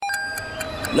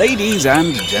Ladies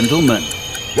and gentlemen,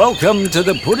 welcome to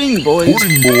the Pudding Boys.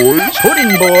 Pudding Boys.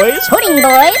 Pudding Boys Pudding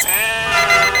Boys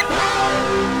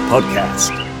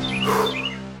podcast.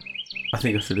 I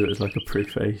think I should do it as like a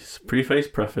preface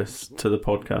to the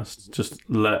podcast. Just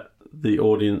let the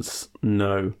audience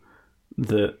know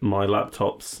that my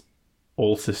laptop's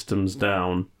all systems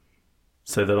down,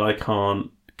 so that I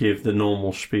can't give the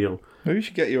normal spiel. Maybe you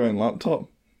should get your own laptop.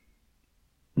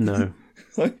 No.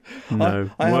 No.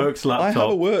 Work's laptop. I have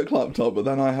a work laptop, but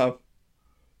then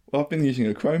I've been using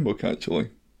a Chromebook actually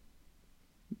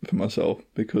for myself,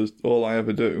 because all I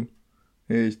ever do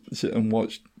is sit and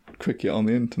watch cricket on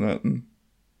the internet. And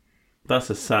That's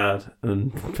a sad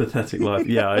and pathetic life.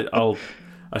 Yeah,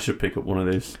 I should pick up one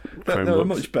of those Chromebooks. they're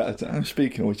much better.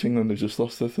 Speaking of which, England have just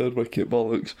lost their third wicket,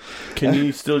 bollocks. Can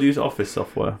you still use Office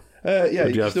software? Yeah, Or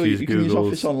do you have to use you can use Google's?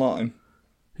 Office online.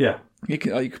 Yeah. You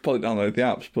could probably download the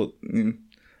apps, but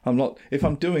I'm not. If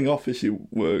I'm doing Office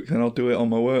work, then I'll do it on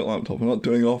my work laptop. I'm not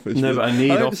doing Office. No, but I need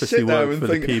don't Office sit there work and for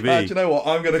think, the PB. do you know what?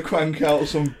 I'm going to crank out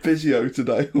some Visio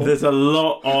today. There's a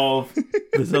lot of.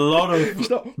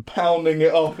 Stop pounding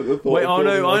it off at the thought. Wait, of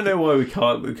building I know why we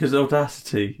can't, because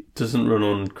Audacity doesn't run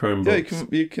on Chromebooks.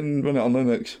 Yeah, you can run it on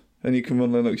Linux, and you can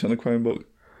run Linux on a Chromebook.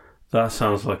 That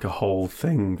sounds like a whole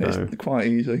thing, though. It's quite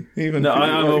easy. Even No,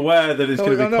 I'm aware that it's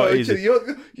going to be quite easy.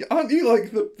 Aren't you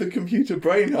like the computer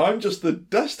brain? I'm just the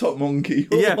desktop monkey.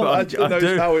 Yeah, but I knows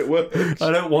don't- how it works. I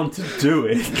don't want to do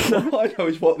it. All I know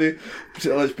is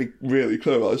let's be really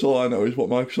clear about this. All I know is what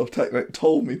Microsoft Technic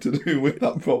told me to do with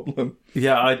that problem.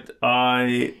 Yeah, I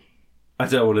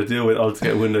don't want to deal with it. I'll just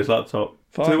get a Windows laptop.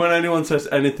 Fine. So when anyone says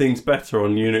anything's better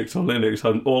on Unix or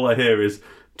Linux, all I hear is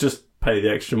just pay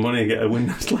the extra money and get a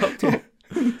Windows laptop.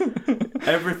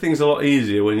 Everything's a lot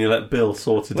easier when you let Bill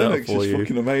sort it out Linux for is you.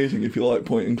 fucking amazing if you like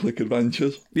point and click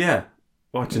adventures. Yeah.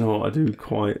 Well, do you know what? I do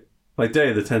quite... Like, Day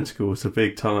of the Tentacle was a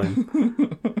big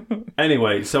time.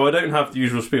 Anyway, so I don't have the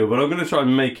usual spiel, but I'm going to try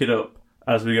and make it up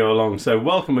as we go along. So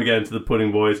welcome again to the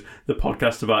Pudding Boys, the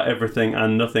podcast about everything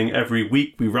and nothing. Every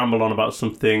week we ramble on about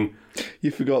something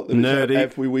You forgot that nerdy.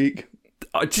 it's every week.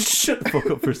 Just shut the fuck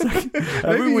up for a second. Maybe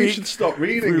Every you week should stop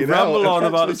reading we it ramble out on and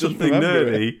about actually just something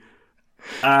remember it. nerdy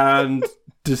and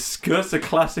discuss a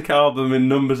classic album in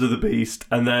Numbers of the Beast,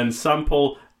 and then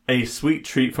sample a sweet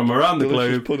treat from around the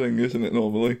Delicious globe. pudding, isn't it,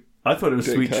 normally? I thought it was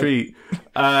sweet Dickhead. treat.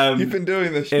 You've been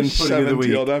doing this in for Pudding of the 70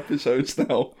 Week. odd episodes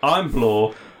now. I'm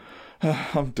Blore.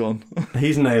 I'm done.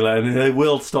 He's Naylor, and they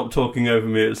will stop talking over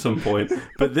me at some point.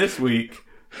 But this week,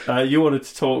 you wanted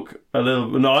to talk a little...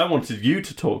 No, I wanted you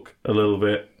to talk a little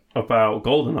bit about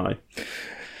GoldenEye.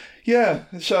 Yeah,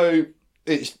 so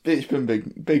it's been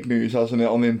big news, hasn't it,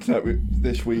 on the internet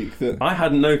this week that I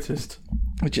hadn't noticed.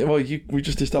 we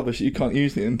just established that you can't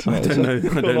use the internet. I don't know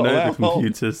the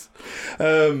computers.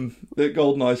 That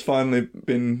GoldenEye's finally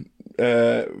been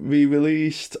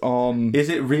re-released on. Is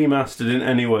it remastered in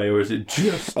any way, or is it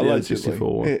just the Allegedly,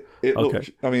 N64 one? it Okay.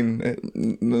 looks. I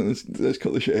mean, let's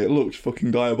cut the shit. It looks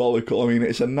fucking diabolical. I mean,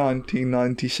 it's a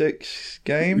 1996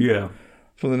 game Yeah.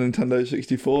 for the Nintendo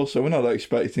 64, so we're not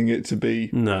expecting it to be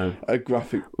No. a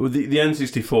graphic Well, the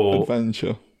N64,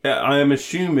 adventure. I am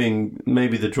assuming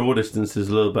maybe the draw distance is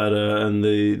a little better and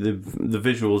the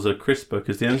visuals are crisper,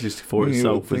 because the N64 You would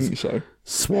itself think is so.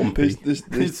 swampy. There's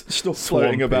It's stuff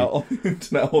floating swampy. about on the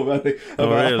internet already Oh,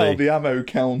 about really? how the ammo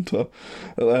counter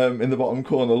in the bottom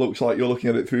corner looks like you're looking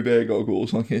at it through beer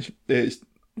goggles. Like it's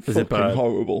Is it fucking bad?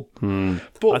 horrible.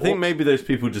 I think maybe those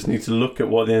people just need to look at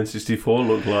what the N64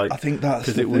 looked like. I think that's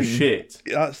because the it was thing. shit.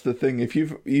 That's the thing. If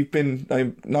you've been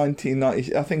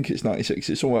 1990, I think it's 96.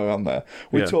 It's somewhere around there.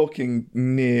 We're Yeah. talking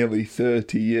nearly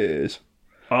 30 years.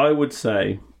 I would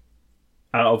say,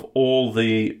 out of all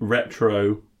the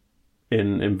retro,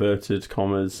 in inverted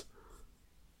commas,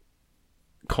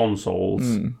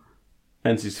 consoles,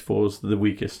 N64 is the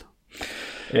weakest.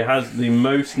 It has the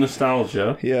most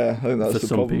nostalgia Yeah, I think that's for the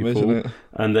some problem, people, isn't it?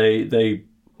 and they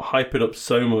hype it up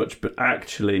so much, but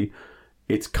actually,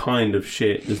 it's kind of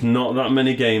shit. There's not that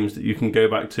many games that you can go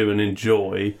back to and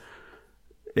enjoy.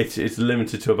 It's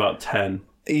limited to about 10.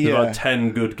 There's Yeah. about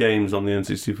 10 good games on the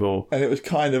N64. And it was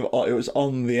it was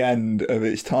on the end of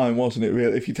its time, wasn't it,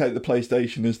 really? If you take the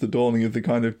PlayStation as the dawning of the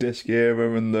kind of disc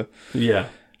era and the... Yeah.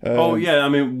 I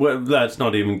mean, let's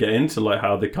not even get into like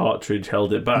how the cartridge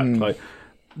held it back. Like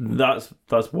that's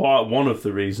why one of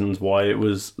the reasons why it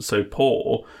was so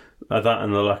poor, that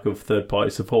and the lack of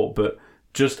third-party support. But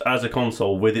just as a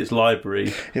console with its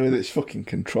library, with its fucking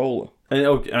controller.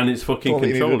 and its fucking All it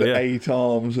needed controller, were yeah. 8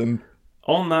 arms and...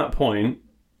 On that point,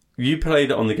 you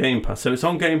played it on the Game Pass, so it's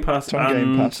on Game Pass It's on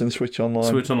Game Pass and Switch Online.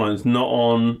 Switch Online. It's not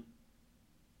on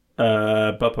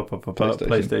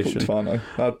PlayStation. Fine,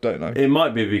 I don't know. It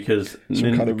might be because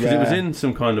kind of it was Rare. in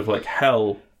some kind of like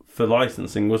hell for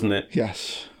licensing, wasn't it?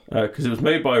 Yes. Because it was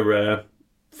made by Rare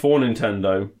for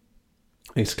Nintendo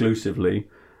exclusively,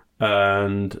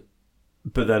 but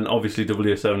then obviously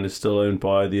WO7 is still owned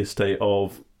by the estate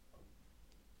of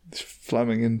It's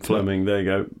Fleming and Fleming. There you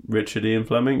go,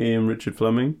 Ian Richard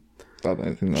Fleming, I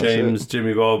don't think that's James, it.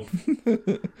 Jimmy Bob,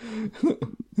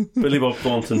 Billy Bob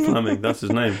Thornton Fleming. That's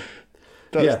his name.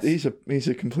 Yes. He's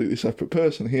a completely separate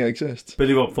person. He exists.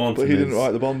 Billy Bob Thornton. But he didn't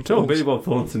write the Bond No, films. Billy Bob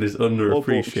Thornton is Or books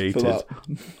for underappreciated. that.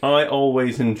 I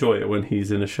always enjoy it when he's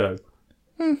in a show.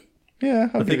 Yeah,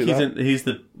 I think he's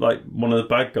the like one of the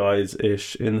bad guys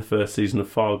ish in the first season of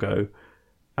Fargo,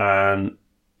 and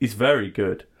he's very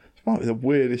good. It might be the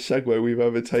weirdest segue we've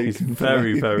ever taken. He's from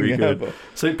very, very anything good. ever.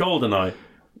 So GoldenEye,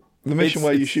 The mission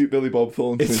where you shoot Billy Bob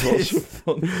Thornton is lots of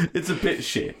fun. it's a bit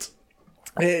shit.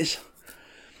 It's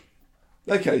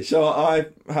okay. So I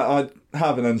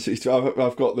have an N62.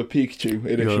 I've got the Pikachu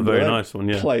edition. You got a but very I don't nice one,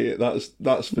 yeah. Play it. That's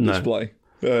for No. display.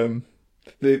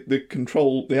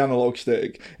 The analog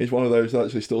stick is one of those that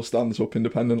actually still stands up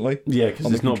independently. Yeah, because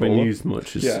on the it's not been controller. used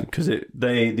much. Yeah. Because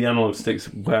the analog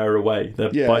sticks wear away.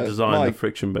 They're Yeah, by design my they're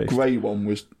friction based. Grey one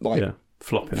was like Yeah,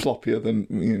 flopping. floppier than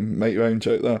make your own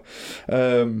joke there.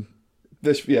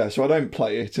 So I don't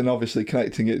play it, and obviously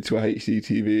connecting it to a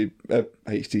HDTV,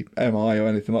 HDMI or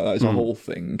anything like that is a whole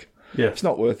thing. Yeah. It's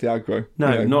not worth the aggro.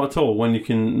 No, you know. not at all. When you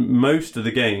can, most of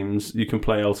the games you can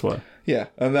play elsewhere. Yeah,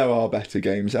 and there are better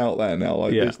games out there now.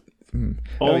 Like Yeah. this.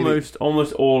 Almost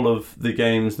all of the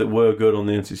games that were good on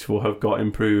the N64 have got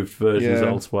improved versions Yeah.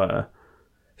 elsewhere.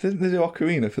 There's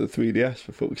Ocarina for the 3DS,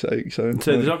 for fuck's sake. So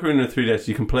So there's Ocarina of 3DS.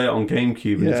 You can play it on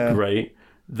GameCube, and Yeah. it's great.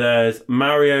 There's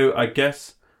Mario. I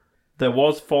guess there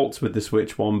was faults with the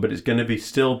Switch one, but it's going to be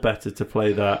still better to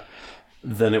play that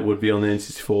than it would be on the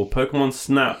N64. Pokemon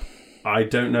Snap. I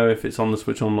don't know if it's on the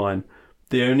Switch Online.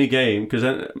 The only game, because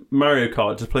Mario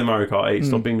Kart, just play Mario Kart 8.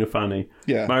 Stop being a fanny.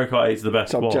 yeah, Mario Kart 8 is the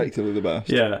best it's one. objectively the best.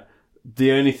 Yeah.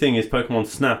 The only thing is Pokemon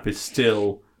Snap is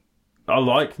still... I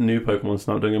like the new Pokemon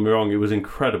Snap, don't get me wrong. It was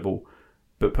incredible.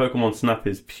 But Pokemon Snap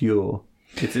is pure.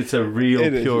 It's a real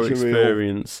It is, pure it's a real-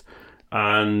 experience.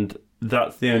 And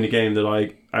that's the only game that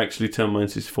I actually turn my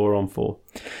N64 on for.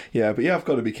 Yeah, but I've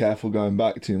got to be careful going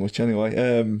back too much anyway.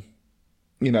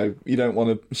 You don't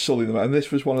want to sully them out. And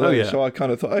this was one of those, yeah. so I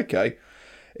kind of thought, okay,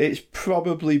 it's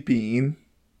probably been,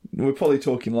 we're probably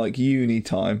talking like uni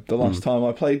time, the last time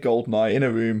I played GoldenEye in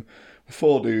a room with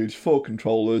 4 dudes, 4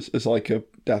 controllers, as like a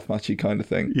deathmatchy kind of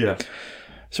thing. Yeah.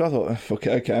 So I thought, oh, fuck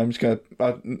it, okay, I'm just going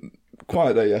to,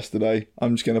 quiet day yesterday,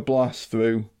 I'm just going to blast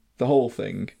through the whole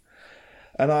thing.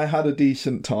 And I had a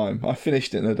decent time. I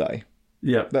finished it in a day.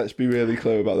 Yeah. Let's be really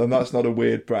clear about that. And that's not a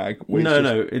weird brag.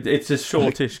 It's a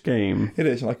shortish game. It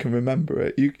is, and I can remember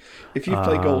it. If you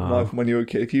played GoldenEye from when you were a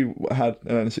kid, if you had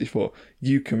an N64,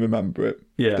 you can remember it.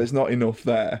 Yeah. There's not enough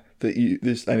there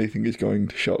that anything is going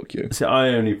to shock you. See, I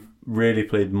only really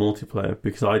played multiplayer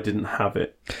because I didn't have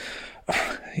it.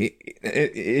 At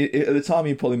the time,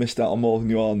 you probably missed out on more than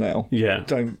you are now. Yeah.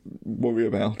 Don't worry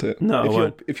about it. No, I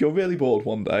won't. If you're really bored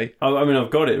one day, I mean,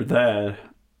 I've got it there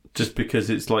just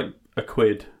because it's like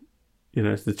 £1. You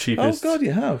know, it's the oh cheapest. god,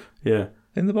 you have Yeah.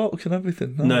 in the box and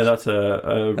everything. Nice. No, that's a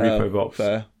repo box.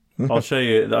 Fair. I'll show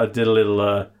you that I did a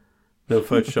little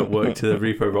Photoshop work to the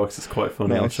repo box. It's quite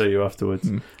funny. I'll Nice. show you afterwards.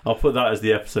 I'll put that as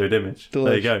the episode image. There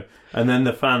Delish. you go. And then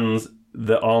the fans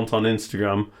that aren't on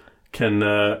Instagram can...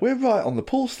 We're right on the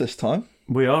pulse this time.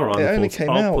 we are on It the only pulse. came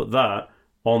I'll out put that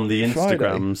on the Friday.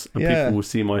 Instagrams and Yeah. people will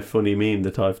see my funny meme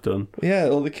that I've done. Yeah,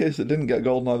 all the kids that didn't get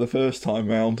GoldenEye the first time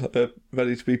round are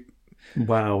ready to be.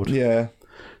 Wowed. Yeah.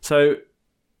 So,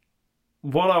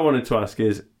 what I wanted to ask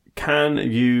is, can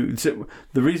you... So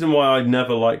the reason why I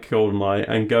never liked GoldenEye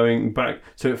and going back...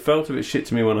 So it felt a bit shit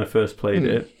to me when I first played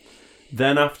it.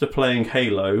 Then after playing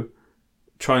Halo,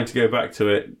 trying to go back to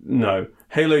it, no.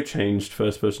 Halo changed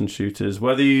first-person shooters.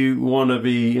 Whether you want to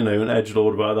be, an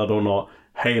edgelord about that or not,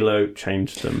 Halo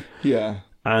changed them. Yeah.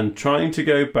 And trying to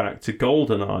go back to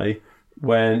GoldenEye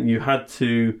when you had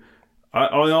to... I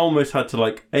almost had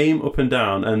to aim up and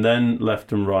down and then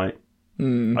left and right.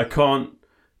 I can't...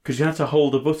 Because you had to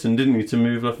hold a button, didn't you, to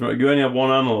move left and right? You only had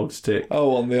one analog stick.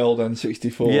 Oh, on the old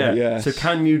N64. Yeah. Yes. So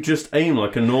can you just aim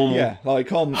like a normal... Yeah,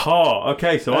 like on.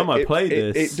 Okay, so I might play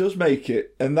this. It does make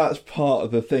it, and that's part of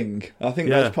the thing. I think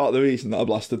Yeah. that's part of the reason that I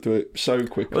blasted through it so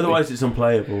quickly. Otherwise, it's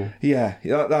unplayable. Yeah,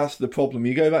 that's the problem.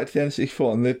 You go back to the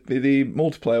N64, and the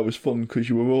multiplayer was fun because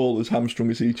you were all as hamstrung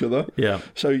as each other. Yeah.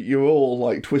 So you're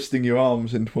all twisting your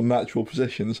arms into unnatural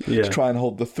positions Yeah. to try and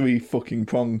hold the 3 fucking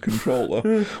prong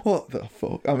controller. What the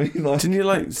fuck? I mean, like, didn't you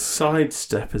like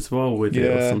sidestep as well with it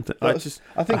or something? I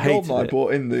think hated GoldenEye it.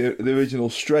 brought in the original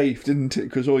strafe, didn't it?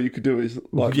 Because all you could do is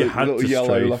like You the had little to yellow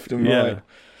strafe, left and yeah. right.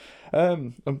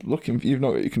 I'm looking. You've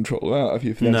not got your controller out, have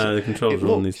you? For the No, NC? the controllers It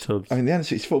are on these tubs. I mean, the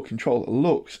N64 controller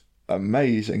looks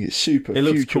amazing. It's super It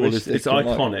looks cool. futuristic. It's and, like,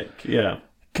 iconic. Yeah.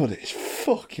 but it's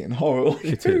fucking horrible.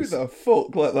 It Who is. the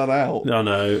fuck let that out?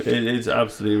 No, it's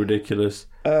absolutely ridiculous.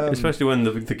 Especially when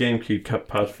the GameCube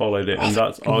pad followed it, and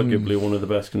that's arguably one of the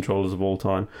best controllers of all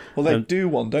time. Well, they And do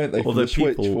one, don't they, for although the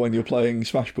Switch people- for when you're playing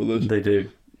Smash Brothers? They do.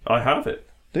 I have it.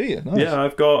 Do you? Nice. Yeah,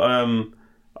 I've got.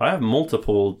 I have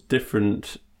multiple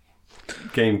different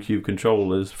GameCube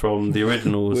controllers from the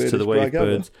originals to the Weirdest brag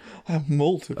ever. Wavebirds. I have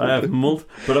multiple. I have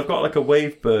but I've got like a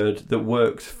Wavebird that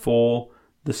works for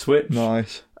the Switch,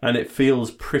 Nice. and it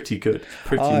feels pretty good,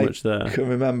 pretty I much there. can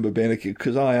remember being a kid,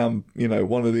 because I am,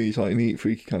 one of these like neat,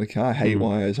 freaky kind of kid. I hate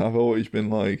wires. I've always been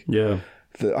like, Yeah,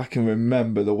 I can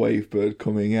remember the Wavebird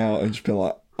coming out and just being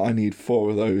like, I need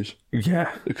 4 of those,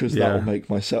 yeah. because Yeah. that will make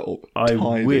my setup I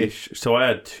tidy. wish. So I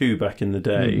had 2 back in the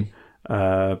day.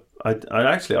 I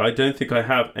don't think I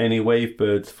have any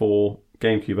Wavebirds for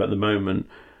GameCube at the moment,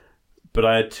 but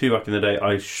I had 2 back in the day.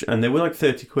 And they were like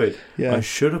 30 quid. Yeah. I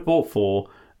should have bought 4,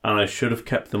 and I should have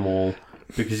kept them all,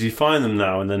 because you find them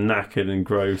now and they're knackered and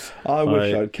gross. I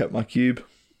wish I'd kept my cube.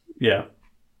 Yeah.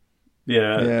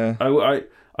 Yeah.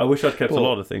 I wish I'd kept a Well,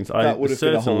 lot of things. That would have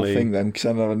been a whole certainly, thing then, because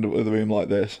then I'd end up with a room like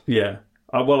this. yeah.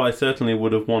 I certainly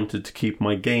would have wanted to keep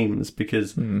my games,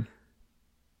 because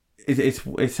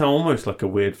it's almost like a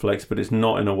weird flex, but it's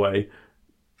not in a way.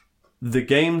 The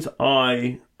games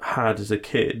I had as a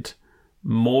kid,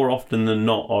 more often than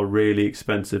not, are really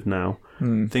expensive now.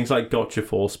 Things like Gotcha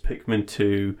Force, Pikmin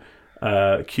 2,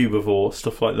 Cubivore,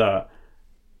 stuff like that.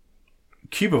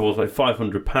 Cubivore's like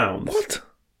 £500. What?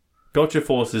 Gotcha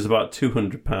Force is about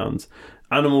 £200.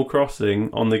 Animal Crossing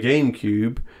on the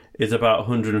GameCube is about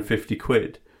 150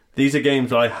 quid. These are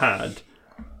games I had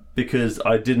because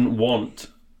I didn't want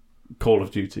Call of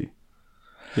Duty.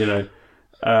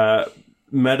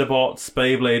 Medabots,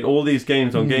 Beyblade, all these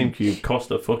games on GameCube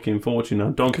cost a fucking fortune now.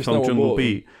 Donkey 'Cause no Kong one Jungle bought them.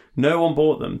 Beat. No one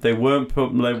bought them. They weren't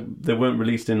they weren't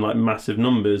released in like massive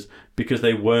numbers because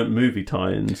they weren't movie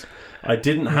tie-ins. I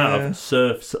didn't have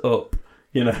Surf's Up,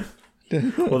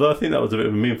 Although I think that was a bit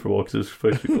of a meme for a while because it was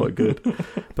supposed to be quite good.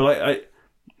 But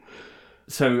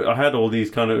so I had all these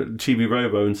kind of Chibi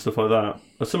Robo and stuff like that.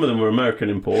 Some of them were American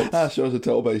imports. So I was a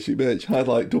total basic bitch. I had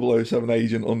like 007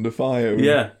 Agent Under Fire.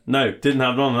 Yeah, no, didn't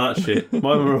have none of that shit.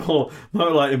 Mine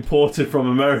were like imported from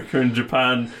America and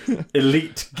Japan.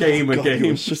 Elite gamer God, games. you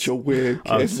were such a weird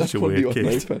kid. I was such a weird kid.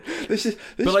 This is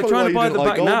like, trying to buy them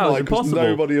back now is because impossible.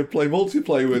 nobody would play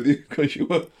multiplayer with you because you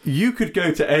were. You could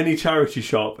go to any charity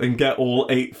shop and get all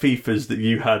 8 FIFAs that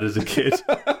you had as a kid.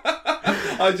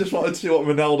 I just wanted to see what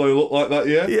Ronaldo looked like that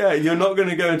year. Yeah, you're not going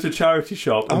to go into a charity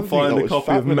shop and think find that a was copy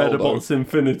Fat of Ronaldo. Medabots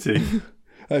Infinity.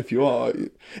 If you are,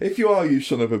 you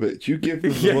son of a bitch, you give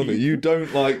them the Yeah, money. You don't you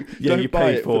buy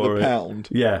pay it for for the it. pound.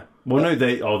 Yeah. Well, no,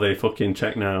 they fucking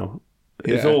check now.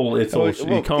 It's Yeah. all. You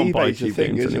can't buy eBay's the cheap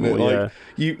thing, games isn't anymore. it? Yeah.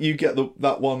 Like you get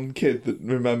that one kid that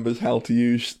remembers how to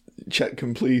use check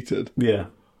completed. Yeah.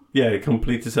 Yeah,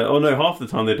 completed sale. Oh no, half the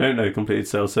time they don't know completed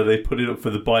sale, so they put it up for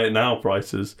the buy it now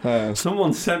prices.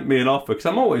 Someone sent me an offer, because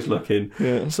I'm always looking.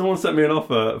 Yeah. Someone sent me an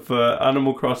offer for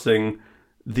Animal Crossing,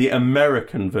 the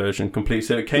American version complete.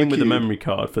 So it came with a Cube. memory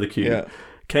card for the Cube. Yeah.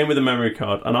 Came with a memory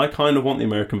card, and I kind of want the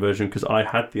American version because I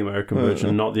had the American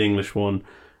version, not the English one,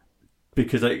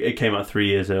 because it came out 3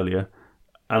 years earlier,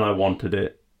 and I wanted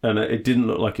it. And it didn't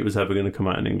look like it was ever going to come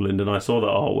out in England, and I saw that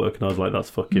artwork, and I was like, that's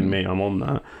fucking me, I'm on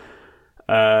that.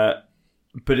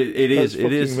 But it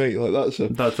is Me. Like that's a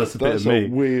bit of that's me a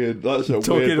weird. That's a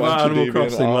talking weird about bunch of Animal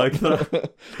Crossing deviant like art.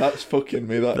 that. That's fucking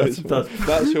me. That's-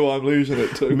 That's who I'm losing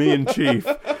it to. Me and Chief.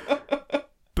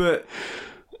 But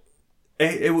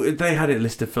they had it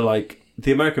listed for like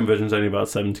the American version's only about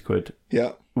 70 quid,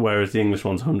 Yeah. whereas the English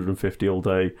one's 150 all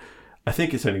day. I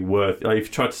think it's only worth, like, if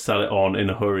you try to sell it on in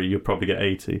a hurry, you'll probably get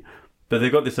 80. But they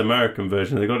got this American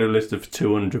version. They got it listed for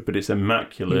 200, but it's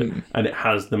immaculate and it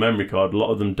has the memory card. A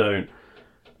lot of them don't.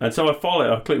 And so I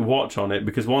follow it. I click watch on it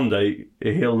because one day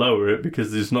he'll lower it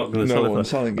because he's not going to No sell it. one's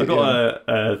selling it, I got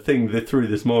a thing through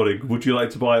this morning. Would you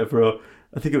like to buy it for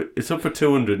I think it's up for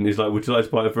 200, and he's like, "Would you like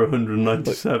to buy it for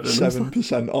 197?"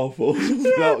 7% off or something.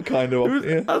 That kind of off.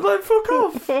 Yeah. I was like, "Fuck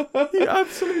off, you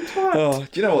absolute twat!" Oh,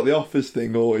 do you know what? The offers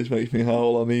thing always makes me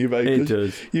howl on eBay. It 'cause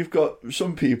does. You've got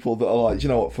some people that are like, do you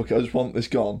know what? Fuck it, I just want this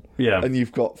gone. Yeah, And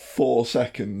you've got 4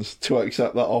 seconds to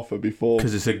accept that offer before.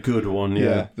 because it's a good one.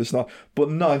 Yeah. There's not. But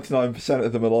 99%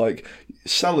 of them are like,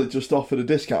 seller just offered a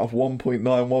discount of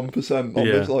 1.91% on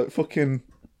Yeah. this. Like, fucking.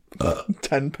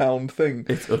 £10 thing.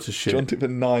 It's utter Do you shit. want it for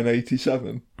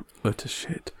 $9.87? Utter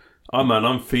shit. Oh man,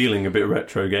 I'm feeling a bit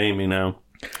retro gamey now.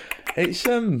 It's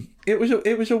it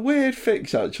was a weird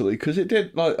fix actually, because it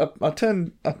did like I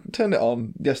turned it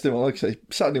on yesterday morning, like I say,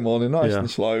 Saturday morning, nice and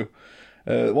slow.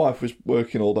 The wife was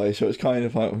working all day, so it's kind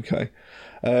of like okay.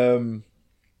 And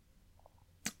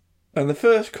the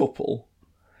first couple,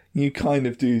 you kind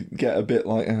of do get a bit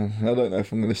like, I don't know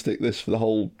if I'm going to stick this for the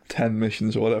whole 10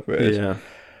 missions or whatever it is. Yeah.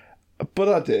 But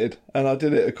I did, and I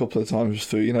did it a couple of times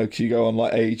through, you know, because you go on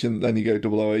like agent, then you go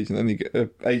 00 agent, then you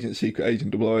get agent, secret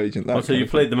agent, 00 agent. That So you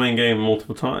played the main game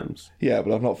multiple times? Yeah,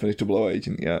 but I've not finished 00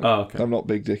 agent yet. Oh, okay. I'm not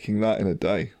big dicking that in a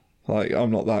day. Like, I'm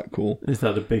not that cool. Is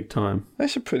that a big time?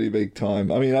 It's a pretty big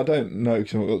time. I mean, I don't know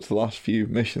because I've got to the last few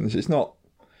missions. It's not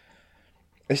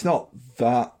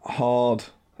that hard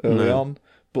early on,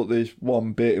 but there's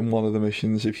one bit in one of the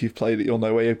missions, if you've played it, you'll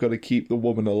know where you've got to keep the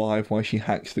woman alive while she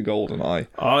hacks the GoldenEye.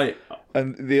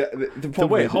 And the problem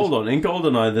wait, hold on. In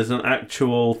GoldenEye, there's an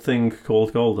actual thing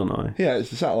called GoldenEye. Yeah, it's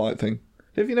the satellite thing.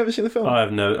 Have you never seen the film?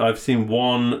 I've seen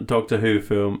one Doctor Who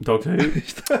film. Doctor Who?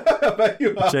 I bet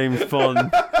you have. James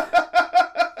Bond.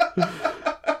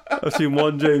 I've seen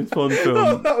one James Bond film.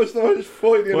 Oh, that was the most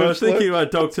Freudian. Well, I was thinking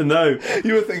about Doctor No.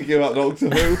 You were thinking about Doctor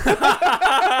Who.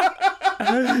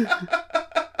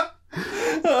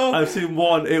 I've seen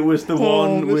one. It was the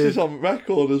one this with... is on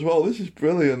record as well. This is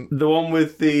brilliant. The one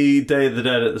with the Day of the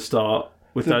Dead at the start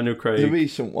with Daniel Craig. The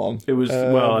recent one. It was,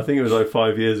 I think it was like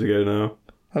 5 years ago now.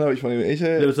 I know which one it is.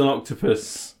 There was an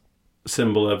octopus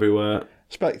symbol everywhere.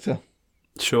 Spectre.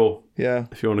 Sure. Yeah.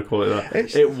 If you want to call it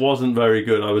that. It wasn't very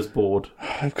good. I was bored.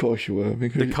 Of course you were.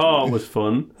 Because the car was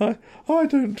fun. I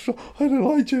don't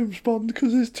like James Bond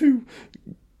because there's too...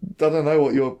 I don't know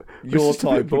what your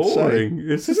type would say.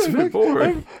 It's just a bit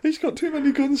boring. He's got too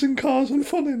many guns and cars and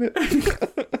fun in it.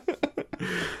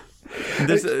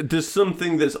 There's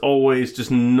something that's always just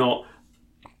not...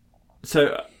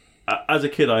 So, as a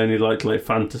kid, I only liked like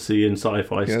fantasy and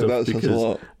sci-fi stuff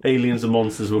because aliens and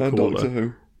monsters were cooler. Doctor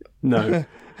Who. No.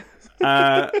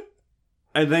 And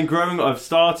then growing up, I've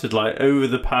started like over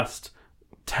the past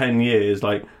 10 years,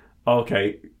 like,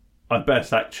 okay, I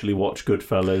best actually watch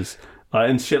Goodfellas.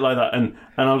 And shit like that, and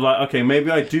I was like, okay, maybe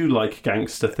I do like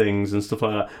gangster things and stuff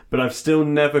like that, but I've still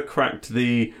never cracked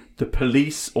the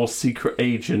police or secret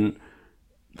agent.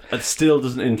 It still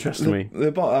doesn't interest me.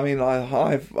 I mean,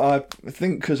 I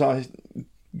think because I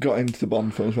got into the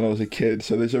Bond films when I was a kid,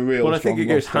 so there's a real. Well, I think it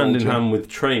goes hand in hand with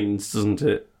trains, doesn't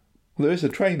it? Well, there is a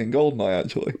train in GoldenEye,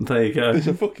 actually. There you go. There's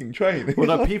a fucking train. Well,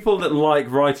 there are people that like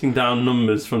writing down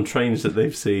numbers from trains that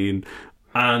they've seen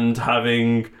and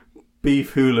having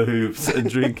beef hula hoops and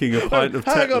drinking a pint of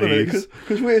Hang on a minute, Tetley's.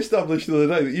 because we established the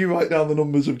other day that you write down the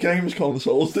numbers of games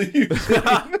consoles that you've seen.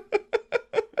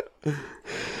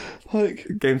 Like,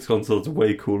 games consoles are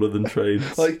way cooler than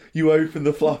trains. Like, you open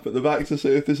the flap at the back to see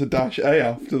if there's a -A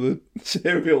after the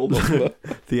serial number.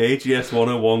 The AGS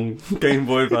 101 Game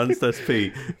Boy Advance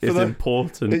SP is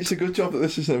important. It's a good job that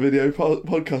this isn't a video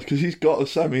podcast, because he's got a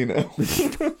semi now.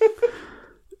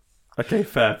 Okay,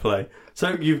 fair play.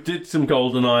 So you did some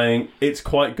GoldenEyeing. It's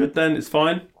quite good then. It's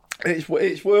fine. It's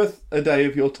worth a day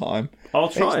of your time. I'll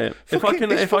try it if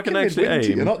I can actually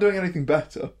aim. You're not doing anything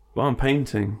better. Well, I'm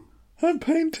painting.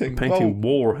 Painting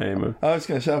Warhammer. I was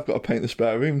going to say I've got to paint the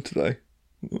spare room today.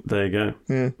 There you go.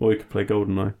 Yeah. Or we could play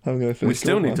GoldenEye. I'm going to finish. We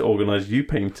still need to organise you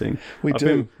painting. I've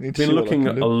been looking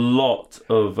at a lot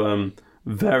of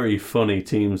very funny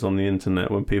teams on the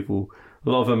internet when people. A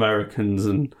lot of Americans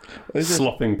and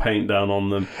slopping paint down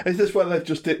on them. Is this where they've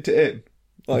just dipped it in?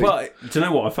 Well, do you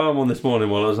know what? I found one this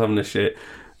morning while I was having a shit.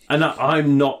 And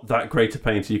I'm not that great a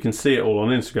painter. You can see it all on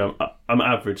Instagram. I'm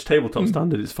average. Tabletop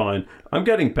standard is fine. I'm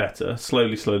getting better,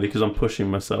 slowly, because I'm pushing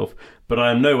myself. But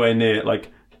I am nowhere near,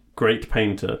 like, great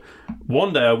painter.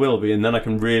 One day I will be, and then I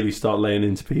can really start laying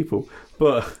into people.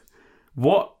 But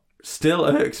what still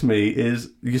irks me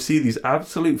is you see these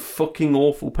absolute fucking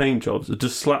awful paint jobs that are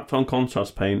just slapped on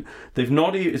contrast paint. It's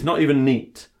not even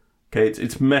neat. Okay,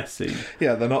 it's messy.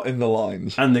 Yeah, they're not in the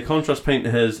lines. And the contrast paint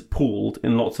has pooled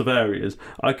in lots of areas.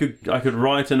 I could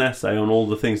write an essay on all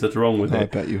the things that are wrong with it. I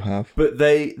bet you have. But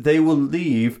they will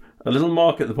leave a little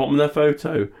mark at the bottom of their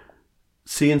photo.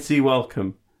 CNC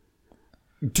welcome.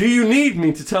 Do you need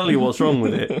me to tell you what's wrong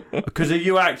with it? Because are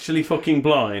you actually fucking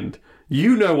blind?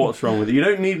 You know what's wrong with it. You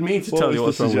don't need me to tell you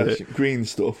what's wrong with it. Green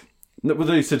stuff. No, well,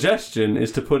 the suggestion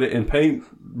is to put it in paint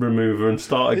remover and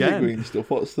start again. Is it green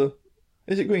stuff?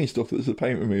 Is it green stuff that's the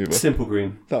paint remover? Simple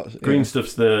green. Green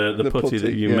stuff's the putty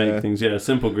that you make things. Yeah,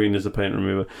 Simple Green is the paint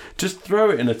remover. Just throw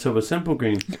it in a tub of Simple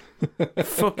Green.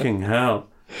 Fucking hell.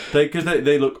 Because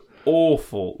they look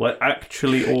awful, like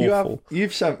actually awful.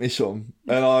 You've sent me some,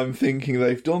 and I'm thinking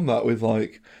they've done that with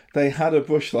like they had a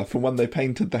brush left from when they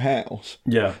painted the house.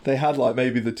 Yeah. They had like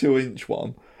maybe the 2-inch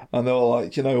one, and they were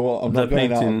like, you know what? I'm not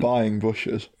going out and buying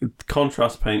brushes.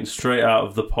 Contrast paint straight out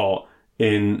of the pot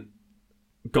in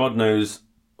God knows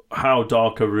how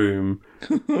dark a room,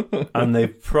 and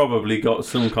they've probably got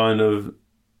some kind of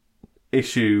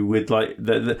issue with like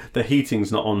the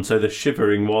heating's not on, so they're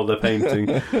shivering while they're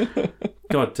painting.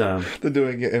 God damn. They're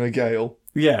doing it in a gale.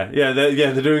 They're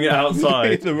doing it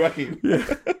outside. In the rain.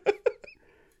 Yeah.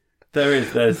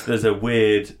 There's a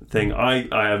weird thing.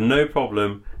 I have no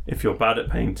problem if you're bad at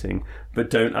painting, but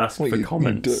don't ask for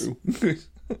comments. You do.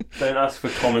 Don't ask for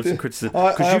comments and criticism,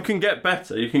 because you can get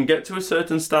better. You can get to a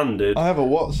certain standard. I have a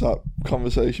WhatsApp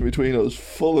conversation between us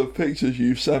full of pictures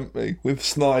you've sent me with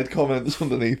snide comments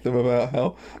underneath them about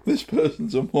how this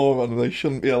person's a moron and they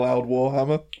shouldn't be allowed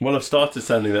Warhammer. Well, I've started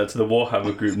sending that to the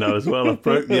Warhammer group now as well. I've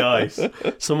broke the ice.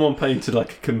 Someone painted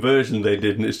like a conversion they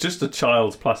did, and it's just a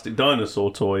child's plastic dinosaur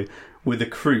toy with a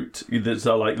Kroot that's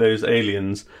like those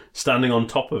aliens standing on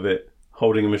top of it,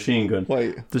 holding a machine gun.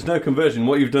 Wait. There's no conversion.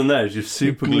 What you've done there is you've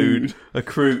superglued a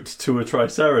Kroot to a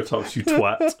Triceratops, you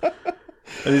twat.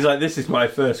 And he's like, this is my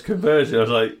first conversion. I was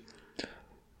like,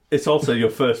 it's also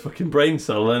your first fucking brain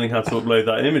cell learning how to upload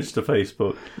that image to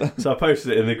Facebook. So I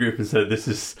posted it in the group and said, this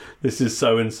is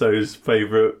so-and-so's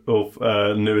favourite of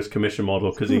newest commission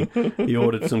model, because he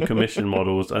ordered some commission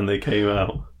models and they came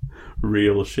out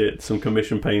real shit. Some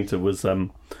commission painter was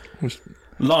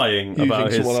lying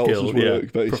about his skill.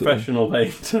 Work, professional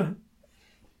painter.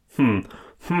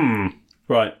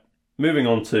 Right. Moving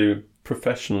on to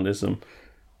professionalism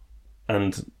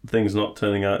and things not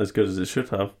turning out as good as it should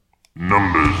have.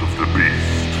 Numbers of the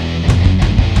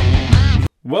Beast.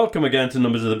 Welcome again to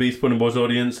Numbers of the Beast, Pudding Boys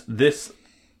audience. This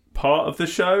part of the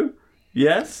show,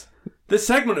 yes, this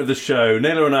segment of the show,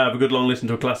 Naylor and I have a good long listen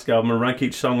to a classic album and rank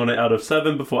each song on it out of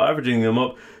 7 before averaging them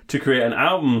up to create an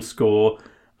album score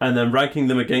and then ranking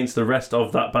them against the rest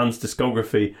of that band's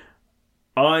discography.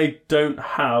 I don't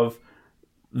have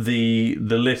the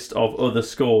list of other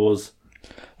scores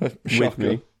with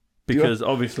me, because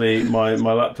obviously my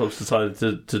laptop's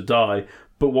decided to die.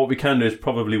 But what we can do is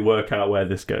probably work out where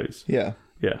this goes. Yeah.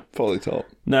 Probably top.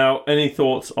 Now, any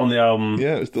thoughts on the album?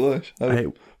 Yeah, it was delicious.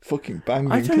 Fucking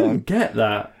banging I don't time. get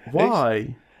that.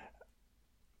 Why?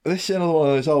 This is another one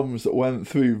of those albums that went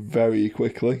through very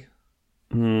quickly.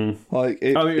 Like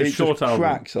it it's short just album.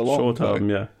 cracks along. Short album,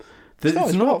 yeah.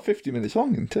 It's not 50 minutes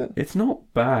long, isn't it? It's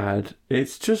not bad.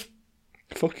 It's just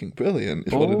fucking brilliant.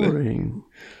 Is boring. What it is.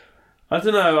 I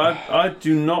don't know. I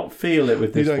do not feel it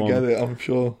with this one. You don't get it, I'm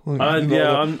sure. I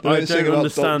don't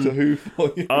understand. Doctor Who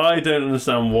for you. I don't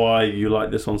understand why you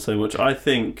like this one so much. I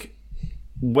think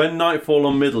when Nightfall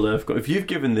on Middle-earth, if you've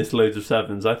given this loads of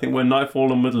 7s, I think when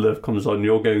Nightfall on Middle-earth comes on,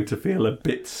 you're going to feel a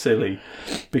bit silly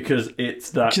because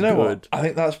it's that good. Do you know what? I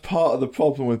think that's part of the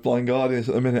problem with Blind Guardians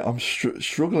at the minute. I'm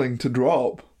struggling to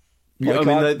drop. Yeah, I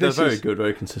mean, they're very good,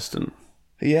 very consistent.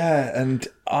 Yeah, and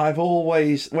I've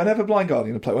always, whenever Blind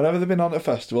Guardian have played, whenever they've been on a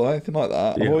festival or anything like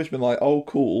that, I've always been like, oh,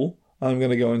 cool, I'm going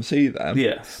to go and see them.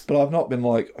 Yes. But I've not been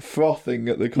like frothing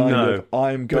at the kind of,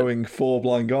 I'm going for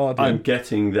Blind Guardian. I'm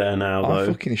getting there now, though. I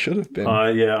fucking should have been.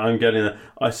 I'm getting there.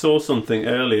 I saw something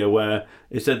earlier where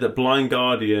it said that Blind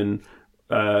Guardian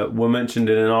were mentioned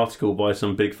in an article by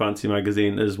some big fancy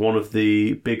magazine as one of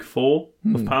the big 4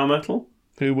 of power metal.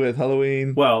 Who with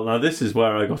Halloween? Well, now this is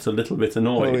where I got a little bit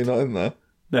annoyed. Halloween not in there.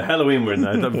 No, Halloween were in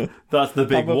there. That's the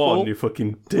big one, you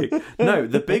fucking dick. No,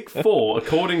 the big 4,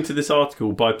 according to this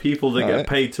article, by people that get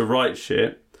paid to write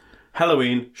shit.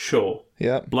 Halloween, sure.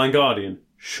 Yeah. Blind Guardian,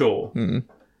 sure.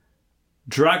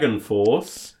 Dragon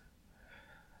Force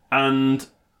and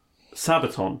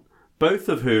Sabaton, both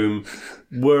of whom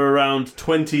were around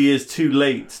 20 years too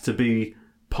late to be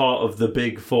part of the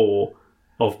big 4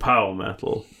 of power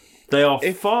metal. They are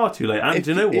far too late. And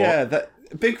do you know what? Yeah,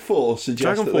 Big 4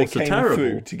 suggests that they came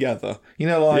through together. You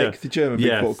know, like the German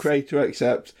Big 4, Creator,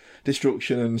 Accept,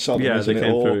 Destruction and Sodom, they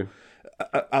came through.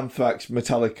 Anthrax,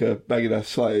 Metallica, Megadeth,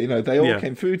 Slayer, you know, they all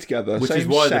came through together. Which is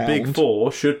why the Big 4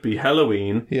 should be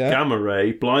Halloween, Gamma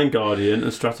Ray, Blind Guardian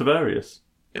and Stratovarius.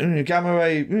 Gamma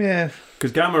Ray,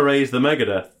 because Gamma Ray is the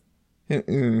Megadeth.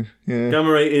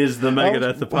 Gamma Ray is the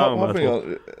Megadeth of power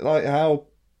metal. Like how...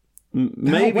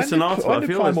 Maybe Sonata. When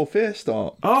did Primal Fear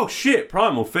start? Oh shit,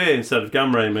 Primal Fear instead of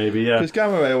Gamma Ray, maybe, yeah. Because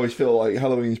Gamma Ray I always feel like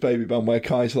Halloween's baby band, where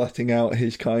Kai's letting out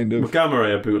his kind of... Well, Gamma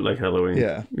Ray are bootleg Halloween.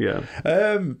 Yeah.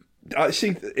 I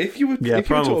see, if you were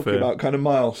talking about kind of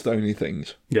milestone-y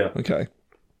things. Yeah. Okay.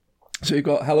 So you've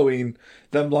got Halloween,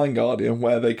 then Blind Guardian,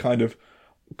 where they kind of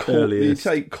earliest.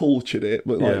 You take cultured it,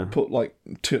 but like Yeah. put like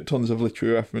tons of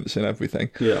literary reference in everything.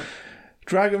 Yeah.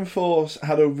 Dragon Force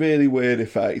had a really weird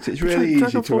effect. It's really Dragon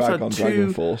easy to Force rag had on two-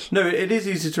 Dragon Force. No, it is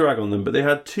easy to rag on them, but they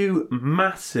had 2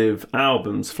 massive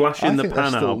albums, Flash in the think they're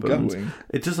Pan still albums. going.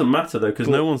 It doesn't matter though, because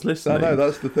no one's I listening. know,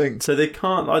 that's the thing. So they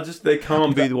can't. They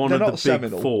can't be one They're of the not big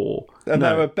seminal. 4. And No.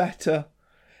 they're a better...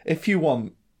 If you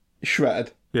want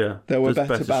Shred, Yeah, there were there's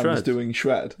better bands shreds. doing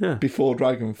Shred Yeah. before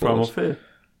Dragon Primal Force. Fear.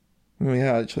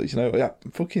 Yeah, actually, you know, yeah,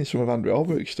 fucking some of Andrew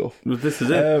Alberich stuff. Well, this is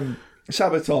it.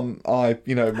 Sabaton, my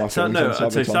feelings So, no, on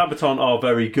I'd say Sabaton. Sabaton are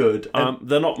very good.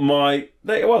 They're not my.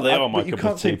 They are my But you cup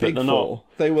can't of say tea, but Big they're Four.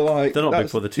 not. They were like... They're not Big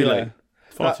that's- Four. They're too yeah. late.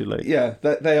 Far too late. Yeah,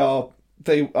 they are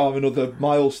another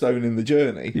milestone in the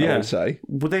journey, I would say.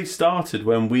 Well, they started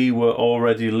when we were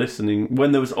already listening.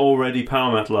 When there was already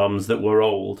power metal albums that were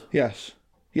old, Yes.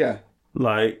 Yeah.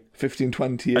 like 15,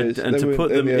 20 years. and They to were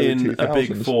put in them the early in a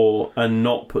Big 2000s. Four and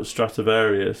not put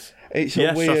Stratovarius. It's a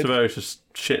Yes, weird... Stratovarius is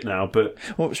shit now, but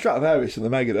Well, Stratovarius and the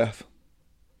Megadeth.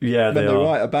 yeah, When they they are.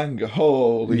 write a banger,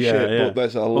 holy Yeah, shit, yeah. but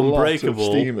there's a lot of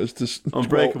Unbreakable- steamers to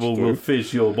Unbreakable walk will through.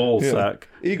 fizz your ball Yeah. sack.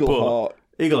 Eagleheart.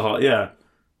 Eagleheart, yeah.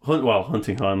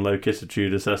 Hunting High, Low Kiss of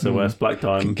Judas, SOS, Black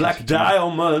Diamond, Black Kiss of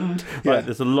Diamond. Yeah. Like,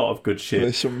 there's a lot of good shit.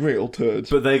 There's some real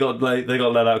turds. But they got let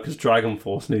out because Dragon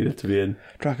Force needed to be in.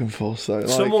 Dragon Force, though. Like,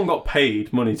 Someone got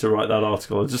paid money to write that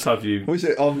article. I'll just have you. was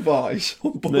it on Vice?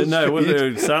 On BuzzFeed? No,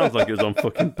 it sounds like it was on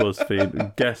fucking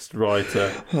BuzzFeed. Guest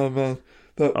writer. Oh, man.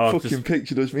 That Oh, fucking just-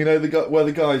 picture does me. You know, where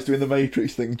the guy's doing the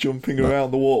Matrix thing, jumping around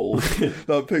the walls?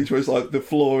 That picture where it's like the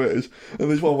floor is, and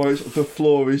there's one where it's the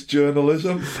floor is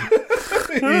journalism.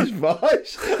 He's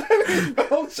Vice, and he's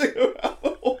bouncing around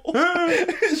the walls.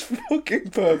 It's fucking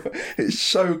perfect. It's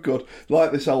so good.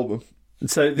 Like this album.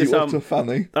 So this You up to album,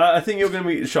 Fanny? I think you're going to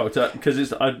be shocked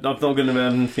because I'm not going to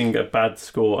have anything a bad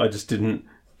score. I just didn't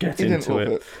get You didn't into love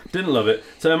it. it. Didn't love it.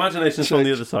 So Imaginations from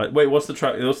the Six. Other Side. Wait, what's the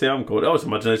track? What's the album called? Oh, it's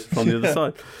Imaginations from the Other Yeah.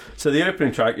 Side. So the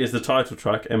opening track is the title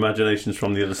track, Imaginations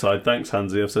from the Other Side. Thanks,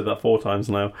 Hansi. I've said that 4 times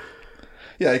now.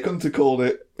 Yeah, he couldn't have called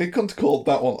it. He couldn't have called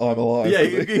that one I'm Alive. Yeah,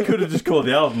 could he? you could have just called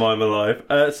the album I'm Alive.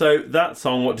 So that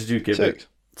song, what did you give 6. it?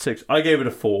 6. I gave it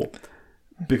a 4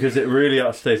 because it really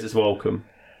outstays its welcome.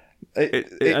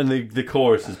 And the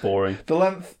chorus is boring. The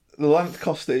length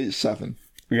cost it 7,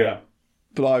 Yeah.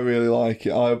 but I really like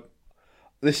it.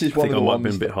 This is I one think of I the might have been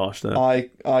ones a bit that harsh there.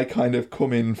 I kind of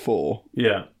come in for.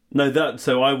 Yeah. No,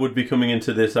 so I would be coming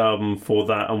into this album for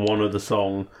that and one other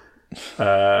song,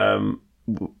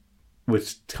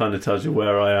 which kind of tells you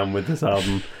where I am with this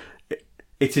album.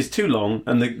 It is too long,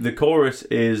 and the chorus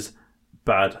is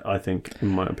bad, I think, in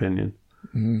my opinion.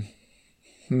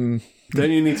 Don't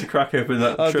you need to crack open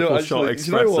that I do, triple actually. shot Do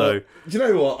espresso? you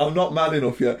know what? I'm not man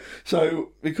enough yet. So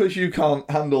because you can't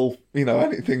handle,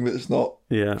 anything that's not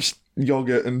Yeah.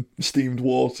 yogurt and steamed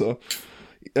water,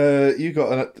 you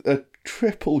got a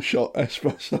triple shot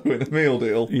espresso in a meal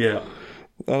deal, Yeah.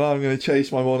 and I'm going to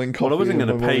chase my morning coffee. Well, I wasn't with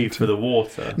going to my pay morning for the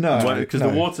water. No, Because no.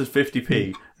 the water's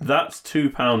 50p. That's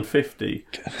 £2.50.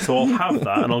 So I'll have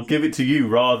that and I'll give it to you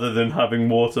rather than having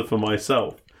water for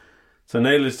myself. So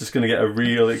Naylor's just going to get a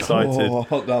real excited. Oh,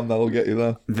 hot damn, that'll get you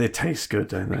there. They taste good,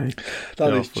 don't they? That They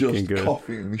are is just fucking good.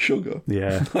 coffee and sugar.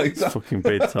 Yeah, Like it's that. fucking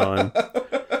big time.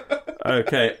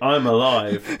 Okay, I'm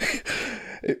Alive.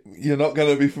 You're not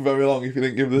going to be for very long if you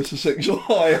didn't give this a 6 or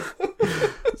higher.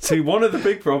 See, one of the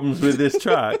big problems with this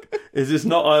track is it's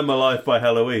not I'm Alive by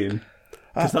Halloween.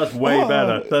 Because that's way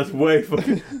better. That's way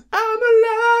fucking... I'm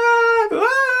alive!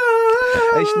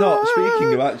 It's not.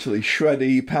 Speaking of actually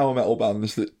shreddy power metal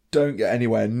bands that don't get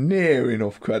anywhere near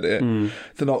enough credit,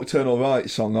 the Nocturnal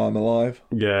Rites song "I'm Alive."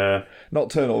 Yeah.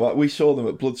 Nocturnal Rites. We saw them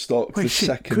at Bloodstock the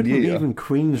second couldn't year. even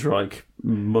Queensryche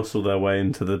muscle their way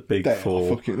into the big They're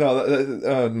 4? fucking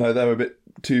no. They're a bit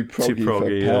too proggy,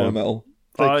 proggy, for power yeah. metal.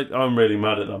 I'm really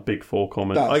mad at that big 4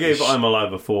 comment. That's I gave the I'm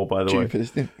Alive a 4, by the way.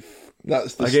 Stupidest thing.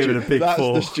 That's the I gave it a big That's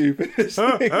 4. the stupidest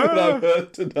thing that I've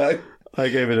heard today. I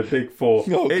gave it a big 4.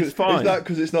 No, It's fine. Is that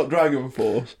because it's not Dragon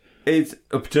Force? Do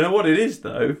you know what it is,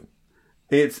 though?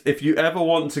 It's if you ever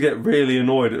want to get really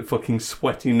annoyed at fucking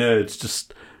sweaty nerds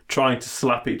just trying to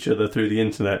slap each other through the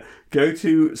internet, go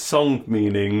to song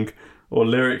meaning or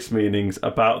lyrics meanings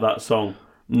about that song.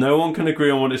 No one can agree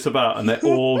on what it's about, and they're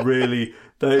all really...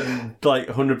 They're like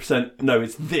 100%, no,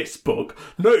 it's this book.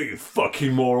 No, you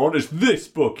fucking moron, it's this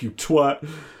book, you twat.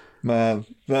 Man,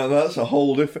 that's a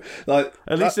whole different...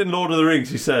 At least in Lord of the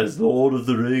Rings, he says, Lord of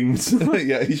the Rings.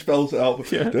 yeah, he spells it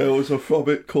out. Yeah. There was a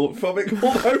Frobbit called oh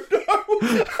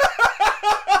no!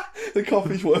 The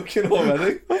coffee's working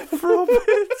already. From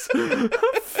it.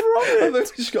 And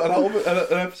they've just got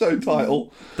an episode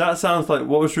title. That sounds like,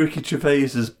 what was Ricky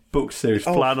Gervais's book series,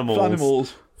 Oh, Flanimals.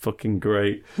 Flanimals. Fucking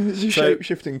great. It's a So-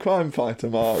 shape-shifting crime fighter,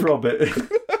 Mark. Robert.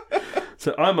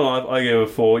 So I'm Alive, I gave a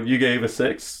 4, you gave a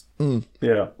 6.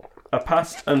 Yeah. A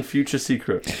Past and Future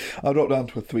Secret. I dropped down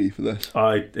to a 3 for this.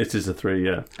 It is a 3,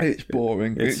 yeah. It's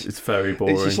boring. It's very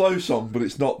boring. It's a slow song, but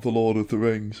it's not The Lord of the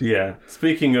Rings. Yeah.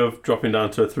 Speaking of dropping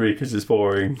down to a 3 because it's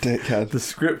boring, Dickhead. the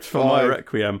script for My 5.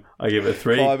 Requiem, I gave it a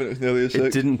 3. 5 and it was nearly a 6.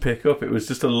 It didn't pick up. It was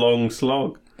just a long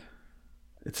slog.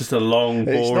 It's just a long,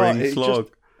 It's boring not, it's slog.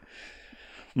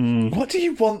 What do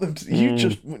you want them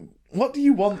to... What do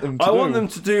you want them to do? I want them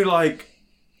to do, like,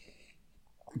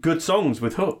 good songs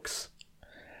with hooks.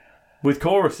 With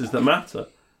choruses that matter.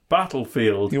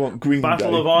 Battlefield. You want Green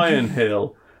Battle Day. of Iron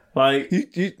Hill. Like, Do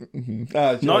you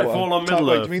know Nightfall what? on Middle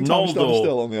Wait, Earth, do you mean Tom Stand Noldor.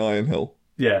 Still on the Iron Hill?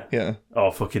 yeah. Yeah.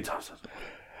 Oh, fucking time.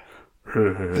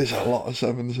 There's a lot of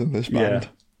 7s in this band. Yeah.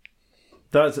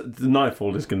 The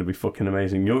Nightfall is going to be fucking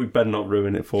amazing. You better not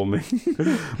ruin it for me.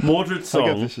 Mordred I song.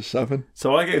 gave this a 7.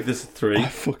 So I gave this a 3. I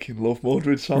fucking love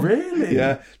Mordred song. Really?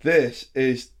 Yeah. This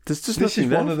is nothing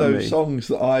there one of for those me. songs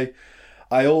that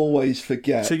I always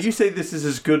forget. So you say this is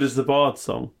as good as the Bard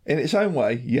song? In its own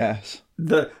way, yes.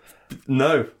 No.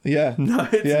 Yeah. No,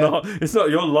 it's Yeah. not. It's not.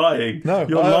 You're lying. No,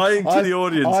 You're lying to the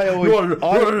audience. You're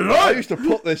I lying. used to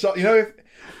put this up. You know,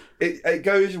 if it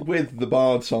goes with the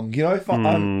Bard song. You know,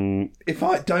 if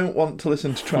I don't want to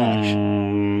listen to trash,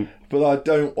 but I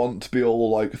don't want to be all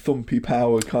like thumpy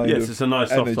power kind of. Yes, it's a nice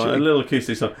soft energy. song, a little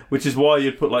acoustic song, which is why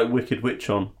you'd put like Wicked Witch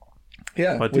on,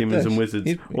 Yeah, by with Demons this. and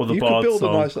Wizards, or the you Bard could build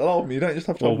song. a nice little album. You don't just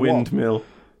have to or have one. Windmill.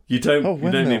 You don't. Oh, you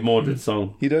don't Windmill. need Mordred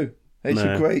song. You do. It's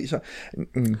No. a great song.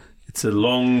 It's a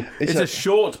long. It's a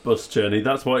short bus journey.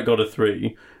 That's why it got a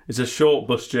 3. It's a short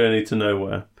bus journey to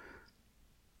nowhere.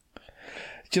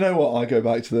 Do you know what? I go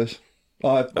back to this.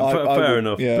 I Fair would-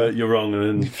 enough, yeah. but you're wrong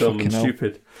and dumb and Fucking hell.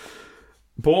 stupid.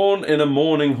 Born in a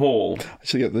Mourning Hall. I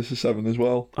should give this a 7 as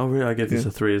well. Oh, really? I gave this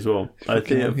a 3 as well. I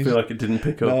Fucking feel like it didn't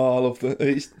pick up. No, I love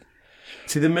the.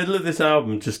 See, the middle of this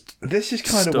album just This is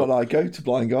kind Stuck. of what I go to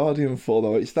Blind Guardian for,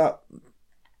 though. It's that.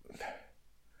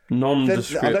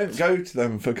 nondescript. I don't go to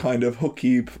them for kind of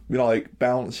hooky, like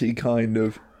bouncy kind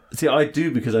of. See, I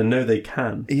do because I know they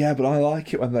can. Yeah, but I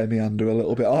like it when they meander a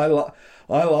little bit. I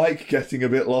like getting a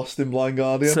bit lost in Blind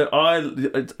Guardian. So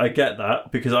I get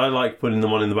that because I like putting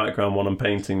them on in the background when I'm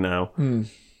painting now.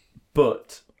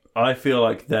 But I feel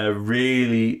like they're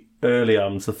really early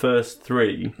albums. The first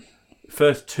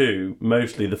two,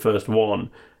 mostly the first one,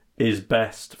 is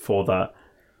best for that.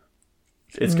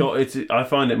 It's got I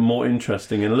find it more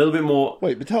interesting and a little bit more.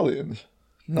 Wait, Battalions?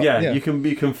 No, Yeah, you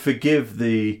can forgive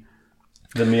the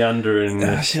meandering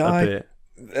See, a bit.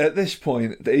 At this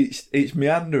point, it's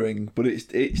meandering, but it's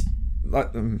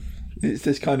like it's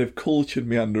this kind of cultured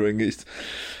meandering.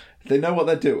 They know what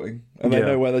they're doing and they Yeah.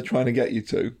 know where they're trying to get you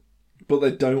to, but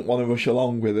they don't want to rush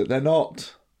along with it. They're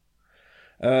not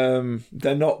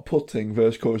putting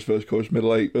verse chorus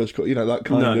middle eight verse chorus, that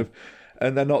kind of.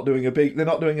 And they're not doing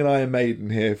an Iron Maiden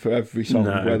here for every song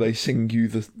No. where they sing you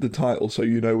the title so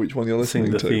you know which one you're listening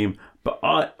Sing the to. theme. But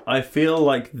I feel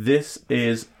like this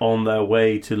is on their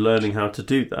way to learning how to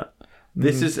do that.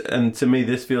 This is, and to me,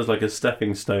 this feels like a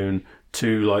stepping stone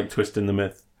to like Twisting the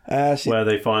Myth, See, where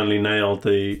they finally nailed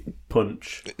the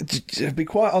punch. to be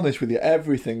quite honest with you,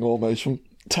 everything almost from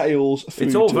Tales through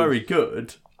It's all to very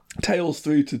good. Tales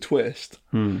through to Twist.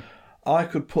 I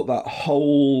could put that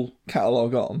whole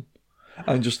catalogue on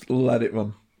and just let it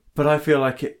run. But I feel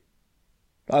like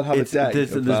I'd have a day.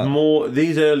 there's of that. more.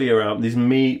 These earlier albums, these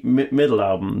middle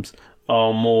albums,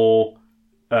 are more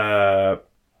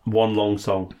one long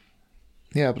song.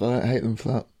 Yeah, but I don't hate them for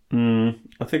that.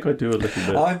 I think I do a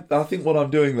little bit. I think what I'm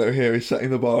doing though here is setting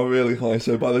the bar really high.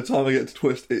 So by the time I get to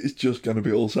Twist, it's just going to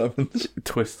be all 7s.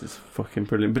 Twist is fucking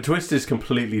brilliant, but Twist is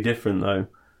completely different though.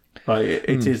 Like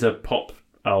it is a pop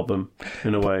album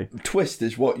in a way. Twist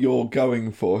is what you're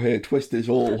going for here. Twist is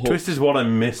all. Twist is what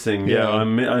I'm missing. Yeah,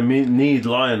 Yeah. I need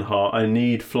Lionheart. I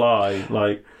need Fly.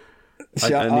 Like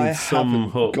See, I I need some haven't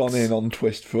hooks. gone in on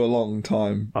Twist for a long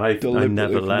time. I deliberately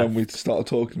never from left. when we started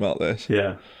talking about this.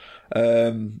 Yeah,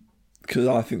 Because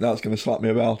I think that's going to slap me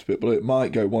about a bit, but it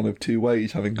might go one of two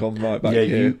ways, having gone right back yeah.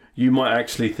 here. You might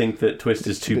actually think that Twist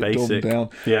is too bit dumbed basic. down.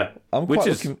 Yeah, I'm which quite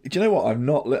is looking. Do you know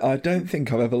what? I don't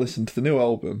think I've ever listened to the new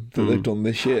album that they've done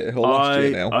this year or last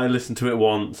year now. I listened to it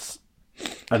once,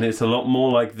 and it's a lot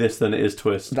more like this than it is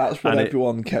Twist. That's what And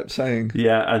everyone kept saying.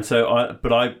 Yeah, and so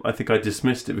I think I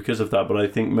dismissed it because of that. But I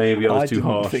think maybe I was too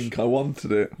didn't harsh. think I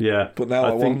wanted it, Yeah, but now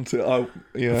I think, want it.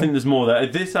 I think there's more there.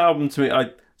 This album to me,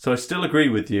 so I still agree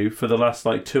with you for the last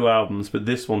like 2 albums, but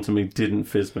this one to me didn't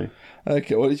fizz me.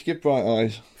 Okay, what did you give Bright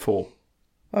Eyes? 4.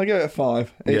 I'll give it a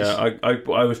 5. Yeah,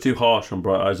 I was too harsh on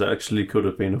Bright Eyes. It actually could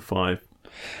have been a 5.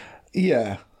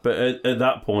 Yeah. But at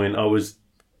that point, I was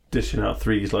dishing out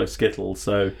 3s like Skittles,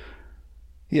 so...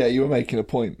 Yeah, you were making a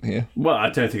point here. Well, I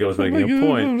don't think I was making a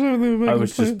point. I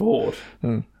was just bored.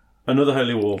 Another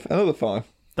Holy War. Another 5.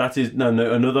 That is... No,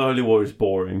 Another Holy War is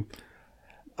boring.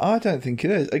 I don't think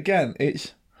it is. Again,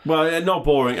 it's... Well, not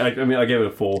boring. I mean, I gave it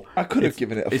a 4. I could have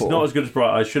given it a 4. It's not as good as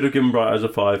Bright Eyes. I should have given Bright Eyes a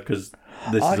 5 because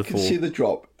this is a 4. I can see the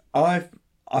drop. I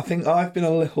think I've been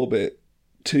a little bit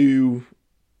too...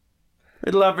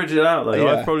 It'll average it out, though.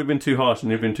 Yeah. I've probably been too harsh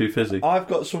and you've been too fizzy. I've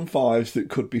got some 5s that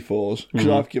could be 4s, because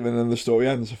I've given them The Story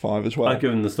Ends a 5 as well. I've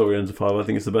given The Story Ends a 5. I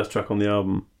think it's the best track on the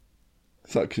album.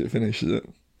 Is that because it finishes it?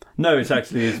 No, it's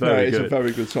very it's good. a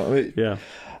very good song. Yeah.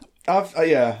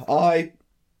 I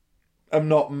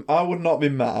would not be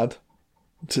mad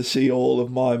to see all of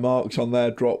my marks on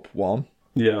there drop 1.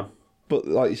 Yeah. But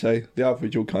like you say, the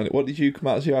average will kind of... What did you come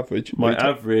out as your average? My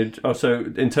average... Oh, so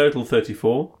in total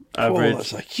 34. Average...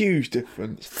 that's a huge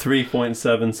difference.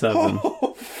 3.77.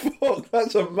 Oh, fuck.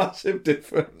 That's a massive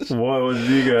difference. What did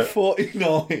you get?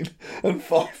 49 and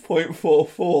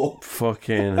 5.44.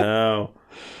 Fucking hell.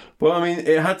 Well, I mean,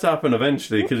 it had to happen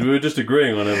eventually because we were just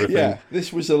agreeing on everything. Yeah,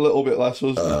 this was a little bit less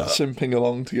us simping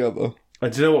along together.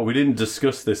 And do you know what? We didn't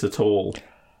discuss this at all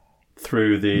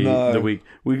through the week.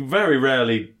 We very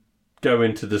rarely go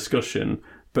into discussion,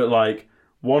 but like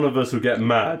one of us will get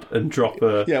mad and drop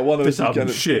a one of this us album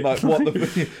is shit. Like,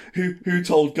 who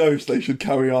told Ghost they should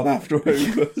carry on after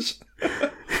Opus?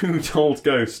 Who told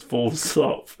Ghost? Full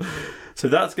stop. So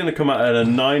that's going to come out at a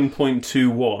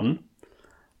 9.21.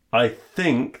 I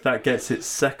think that gets it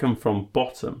second from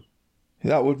bottom.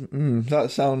 That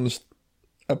sounds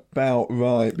about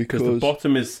right because the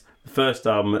bottom is the first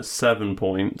album at 7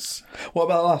 points. What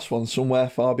about the last one, Somewhere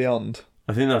Far Beyond?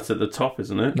 I think that's at the top,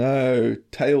 isn't it? No,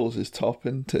 Tales is top,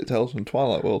 isn't it? Tales from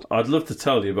Twilight World. I'd love to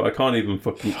tell you, but I can't even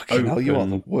fucking open hell, you are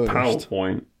the worst.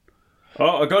 PowerPoint.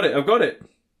 Oh, I've got it.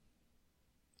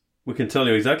 We can tell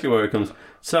you exactly where it comes.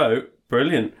 So,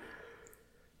 brilliant.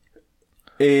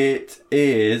 It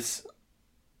is...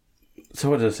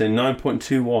 So what did I say?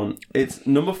 9.21. It's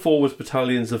number 4 was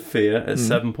Battalions of Fear at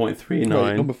 7.39.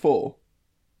 Right, number 4?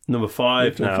 Number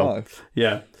 5 now. 5.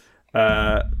 Yeah.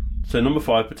 So number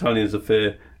 5, Battalions of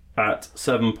Fear at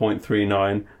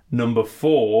 7.39. Number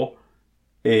 4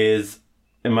 is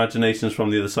Imaginations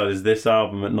from the Other Side is this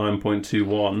album at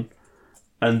 9.21.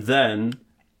 And then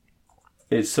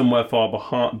it's Somewhere Far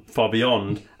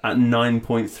Beyond at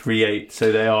 9.38.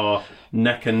 So they are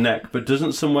neck and neck. But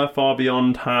doesn't Somewhere Far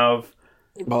Beyond have...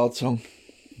 Bard song.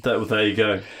 There you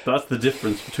go. That's the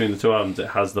difference between the two albums. It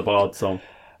has the Bard song.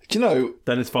 Do you know...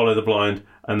 Then it's Follow the Blind,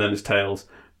 and then it's Tales.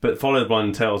 But Follow the Blind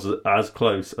and Tales are as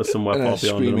close as Somewhere Far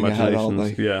Beyond and Imaginations.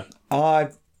 Ahead, yeah.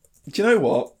 Do you know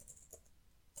what?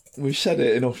 We've said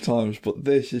it enough times, but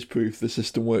this is proof the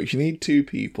system works. You need 2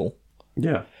 people.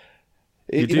 Yeah.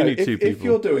 You do need 2 people. If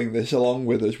you're doing this along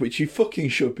with us, which you fucking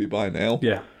should be by now.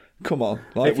 Yeah. Come on.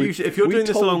 If you're doing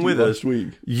this along with us,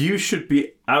 you should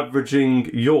be averaging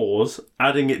yours,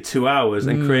 adding it 2 hours,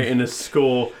 and creating a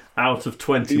score out of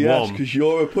 21. Yes, because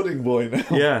you're a pudding boy now.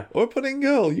 Yeah. Or a pudding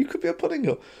girl. You could be a pudding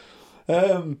girl.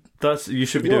 You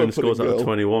should be doing the scores out of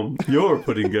 21. You're a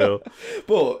pudding girl.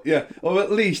 But, yeah, or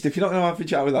at least, if you're not going to have a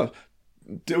chat with us,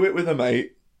 do it with a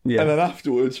mate, and then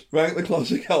afterwards, rank the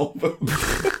classic album.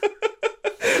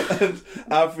 And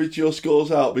average your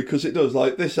scores out, because it does.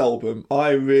 Like this album,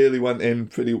 I really went in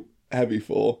pretty heavy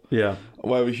for. Yeah.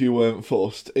 Whereas you weren't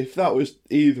fussed. If that was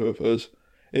either of us,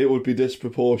 it would be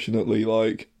disproportionately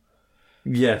like...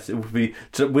 Yes, it would be.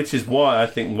 Which is why I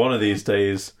think one of these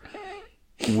days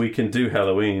we can do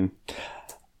Halloween.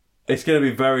 It's going to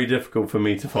be very difficult for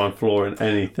me to find flaw in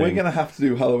anything. We're going to have to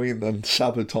do Halloween then,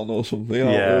 Sabaton or something.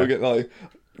 Yeah. We're getting like...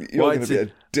 You're going to be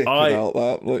a dick about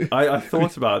that. Like, I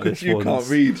thought about this you once. can't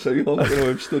read, so you're not going to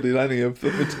have studied any of the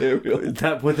material.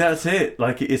 But that's it.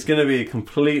 Like, it's going to be a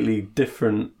completely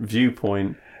different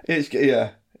viewpoint. It'll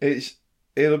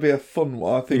be a fun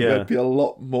one. I think there'd be a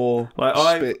lot more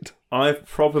spit. I've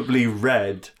probably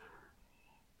read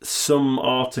some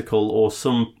article or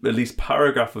some, at least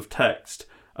paragraph of text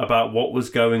about what was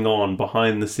going on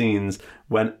behind the scenes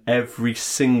when every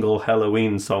single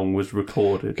Halloween song was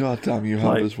recorded. God damn, you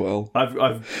have as well. I've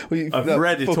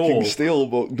read it all. Fucking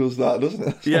Steelbook does that, doesn't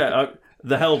it? Yeah,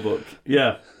 the Hell Book.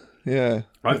 Yeah. Yeah.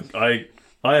 I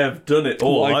have done it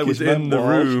all. I was in the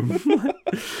room.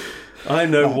 I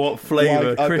know what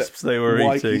flavour crisps they were eating.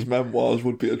 Mikey's memoirs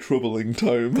would be a troubling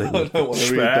tome. I don't want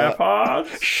to read that.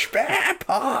 Spare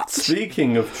parts!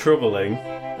 Speaking of troubling...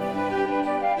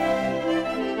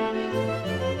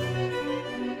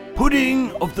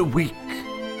 Pudding of the Week.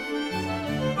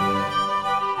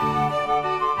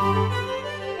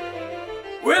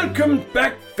 Welcome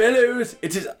back, fellows.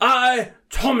 It is I,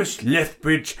 Thomas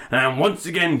Lethbridge, and I'm once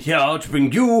again here to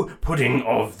bring you Pudding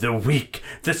of the Week,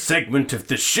 the segment of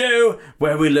the show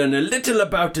where we learn a little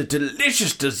about a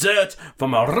delicious dessert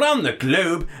from around the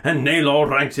globe and Naylor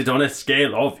ranks it on a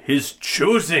scale of his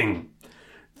choosing.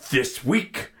 This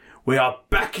week, we are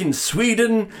back in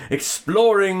Sweden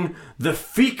exploring the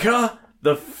Fika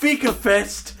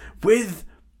Fest with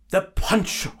the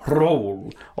punch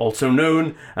roll, also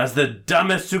known as the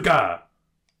dammsuga.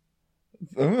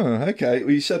 Oh, okay.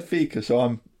 Well, you said fika, so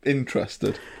I'm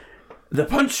interested. The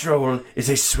punch roll is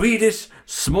a Swedish,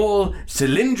 small,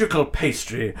 cylindrical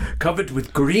pastry covered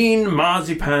with green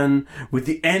marzipan with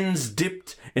the ends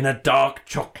dipped in a dark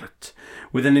chocolate,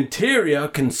 with an interior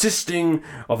consisting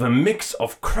of a mix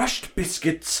of crushed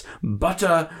biscuits,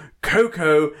 butter,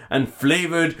 cocoa, and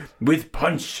flavoured with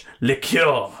punch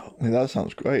liqueur. Yeah, that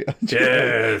sounds great.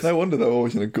 Yes. No wonder they're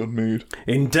always in a good mood.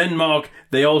 In Denmark,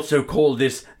 they also call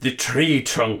this the tree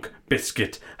trunk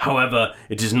biscuit. However,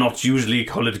 it is not usually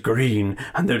coloured green,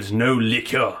 and there is no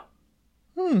liqueur.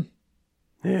 Well,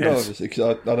 Yes. obviously,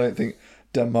 because I don't think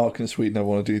Denmark and Sweden ever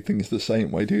want to do things the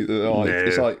same way, do they? Like, No.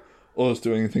 It's like us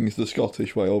doing things the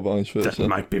Scottish way or vice That versa.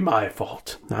 might be my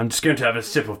fault. I'm just going to have a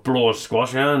sip of blue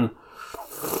squash, and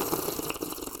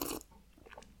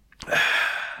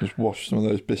Just wash some of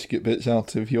those biscuit bits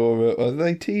out of your... are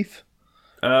they teeth?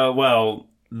 well,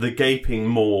 the gaping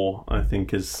maw, I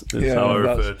think, is how I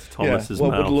refer to Thomas's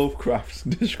what mouth. would Lovecraft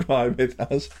describe it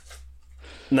as?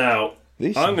 Now,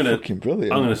 These I'm are gonna fucking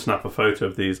brilliant. I'm gonna snap a photo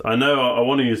of these. I know I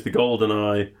want to use the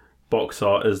GoldenEye box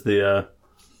art as the.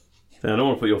 I don't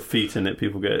want to put your feet in it.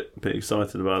 People get a bit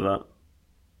excited about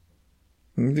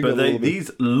that. But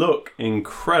these look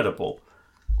incredible.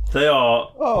 They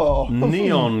are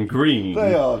neon green.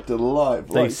 They are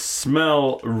delightful. They Like,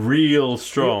 smell real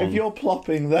strong. if you're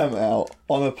plopping them out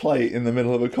on a plate in the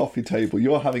middle of a coffee table,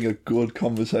 you're having a good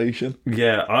conversation.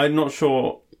 Yeah, I'm not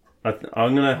sure.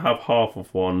 I'm going to have half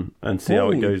of one and see how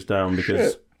it Holy goes down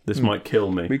because shit. this might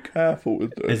kill me. Be careful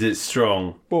with this. Is it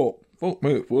strong? But, fuck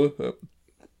me, it's worth it.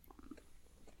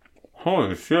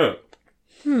 Holy shit.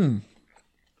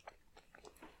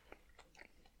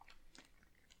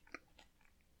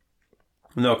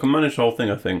 No, I can manage the whole thing,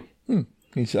 I think.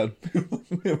 He said.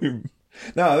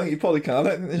 No, I think you probably can. I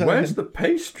don't think there's Where's the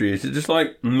pastry? Is it just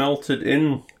like melted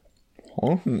in?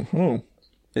 Oh.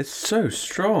 It's so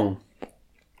strong.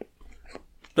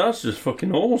 That's just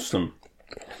fucking awesome.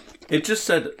 It just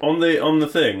said on the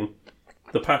thing,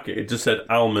 the packet, it just said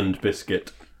almond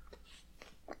biscuit.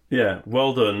 Yeah,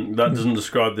 well done. That doesn't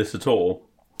describe this at all.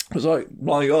 It's like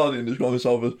Blind Guardian described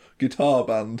himself as guitar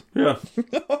band. Yeah.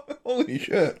 Holy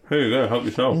shit. Here you go, help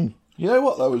yourself. You know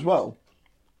what, though, as well?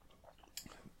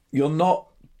 You're not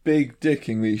big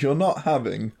dicking these. You're not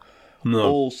having No.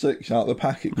 all 6 out of the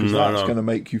packet because No, that's no. going to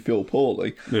make you feel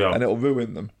poorly. Yeah. And it'll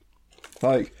ruin them.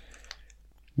 Like,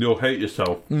 You'll hate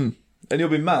yourself. and you'll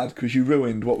be mad because you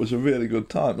ruined what was a really good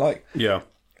time. Like, Yeah.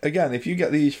 again, if you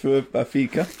get these for a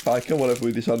fika, whatever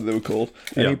we decided they were called,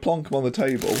 and Yeah. you plonk them on the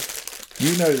table,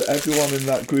 you know that everyone in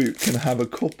that group can have a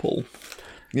couple.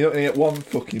 You don't get one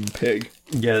fucking pig.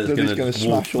 Yeah, it's They're going just going to to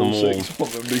wolf smash them all all. 6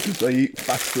 of them because they eat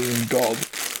faster than God.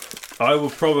 I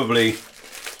would probably,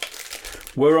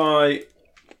 were I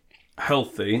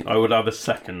healthy, I would have a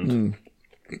second.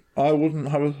 I wouldn't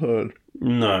have a third.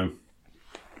 No.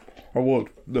 I would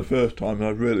the first time, and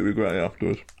I'd really regret it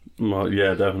afterwards. Well,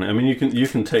 yeah, definitely. I mean, you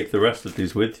can take the rest of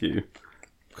these with you,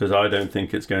 because I don't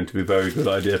think it's going to be a very good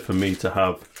idea for me to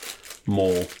have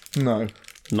more. No.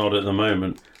 Not at the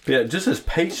moment. But yeah, it just says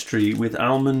pastry with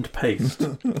almond paste.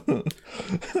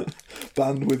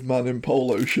 Band with man in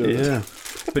polo shirt. Yeah.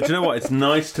 But you know what? It's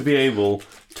nice to be able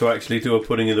to actually do a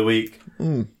pudding of the week.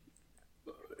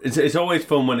 It's always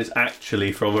fun when it's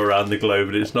actually from around the globe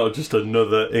and it's not just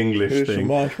another English Here's some thing.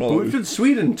 marshmallows. But we've done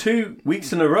Sweden 2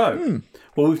 weeks in a row.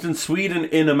 Well, we've done Sweden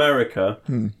in America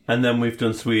and then we've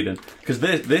done Sweden. Because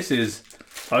this is...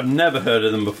 I've never heard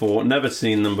of them before, never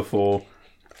seen them before.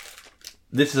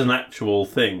 This is an actual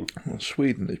thing. Well,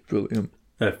 Sweden is brilliant.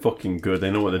 They're fucking good.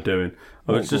 They know what they're doing.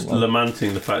 I was just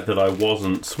lamenting the fact that I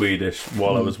wasn't Swedish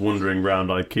while I was wandering around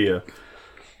IKEA.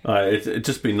 It'd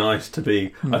just be nice to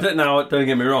be... I don't know, don't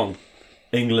get me wrong.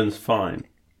 England's fine.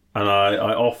 And I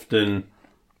often...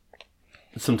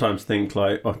 Sometimes think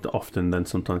like... Often then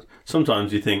sometimes.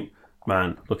 Sometimes you think,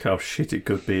 man, look how shit it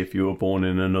could be if you were born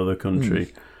in another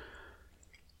country.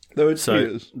 There are So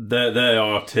tears. there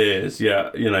are tears,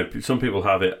 yeah. You know, some people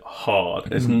have it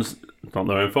hard. It's not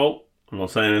their own fault. I'm not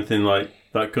saying anything like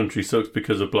that country sucks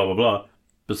because of blah blah blah.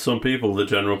 But some people, the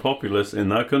general populace in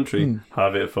that country,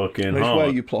 have it fucking It's hard. where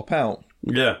you plop out.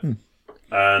 Yeah,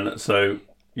 and so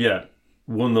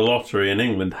won the lottery in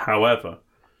England. However,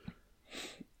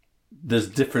 there's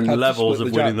different Had to levels split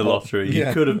of the winning the jackpot. lottery. Yeah.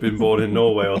 You could have been born in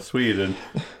Norway or Sweden.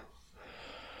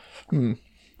 Hmm.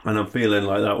 And I'm feeling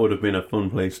like that would have been a fun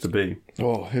place to be.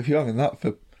 Oh, if you're having that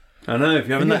for... I know, if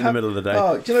you're having that in the middle of the day.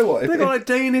 Oh, do you know what? They got like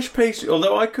Danish pastry,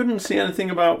 although I couldn't see anything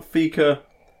about fika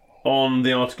on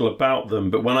the article about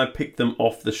them, but when I picked them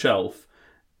off the shelf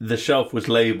was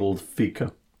labelled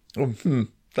fika.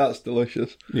 That's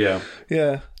delicious. Yeah.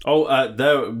 Yeah, Oh,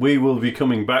 there we will be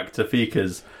coming back to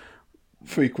fikas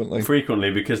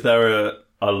frequently. because there are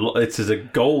it is a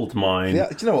gold mine. Yeah,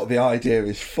 do you know what? The idea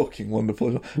is fucking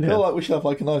wonderful. I feel like we should have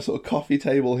like a nice little coffee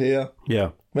table here. Yeah.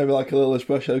 Maybe like a little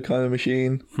espresso kind of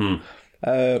machine.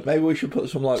 Maybe we should put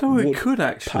some like So we wood could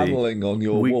actually panelling on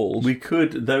your walls. We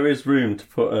could. There is room to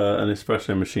put an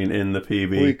espresso machine in the PB.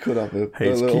 We could have a HQ.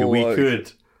 little, We like-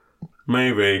 could.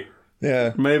 Maybe.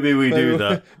 Yeah. Maybe we do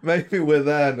that. Maybe we're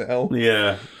there now.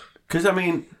 Yeah. Because, I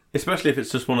mean, especially if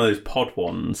it's just one of those pod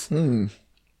ones, Hmm.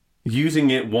 using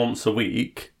it once a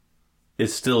week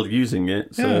is still using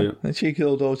it. So, Yeah, a cheeky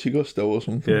little Dolce Gusto or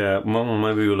something. yeah, well,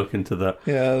 maybe we'll look into that.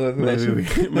 Yeah,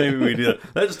 Maybe we do that.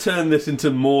 Let's turn this into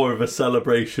more of a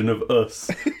celebration of us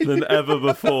than ever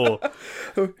before.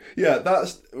 yeah,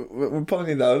 that's... We're probably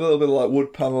need that. A little bit of like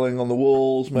wood panelling on the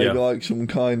walls, maybe Yeah. like some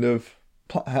kind of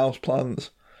house plants.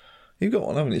 You've got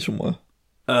one, haven't you, somewhere?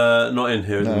 Not in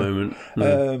here at the moment.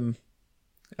 No.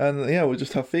 And yeah, we'll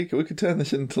just have fika. We could turn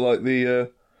this into like the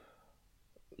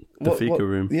fika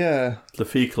room. Yeah, The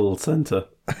fecal centre.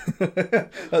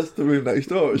 that's the room next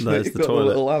door. Isn't No, it? it's You've the got toilet. the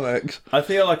little annex. I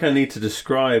feel like I need to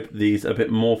describe these a bit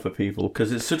more for people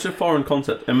because it's such a foreign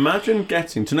concept. Imagine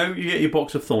getting to know you get your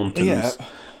box of Thorntons Yeah.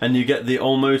 and you get the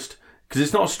almost because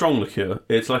it's not a strong liqueur.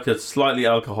 It's like a slightly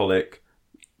alcoholic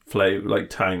flavour, like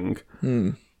tang.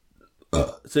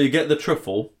 So you get the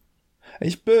truffle.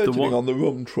 It's burgeoning one- on the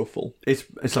rum truffle. It's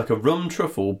like a rum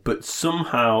truffle, but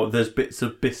somehow there's bits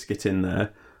of biscuit in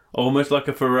there, almost like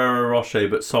a Ferrero Rocher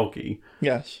but soggy.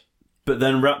 Yes. But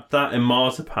then wrap that in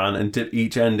marzipan and dip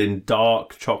each end in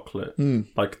dark chocolate,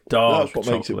 like dark That's what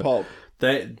chocolate. makes it pop.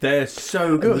 They're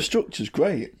so And the good. structure's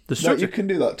great. The Like, structure- you can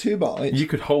do that 2 bites. You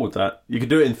could hold that. You could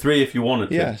do it in 3 if you wanted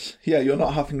to. Yes. Yeah, you're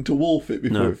not having to wolf it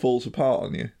before No. it falls apart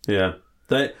on you. Yeah.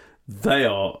 They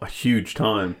are a huge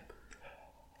time.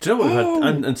 Do you know what Oh, we've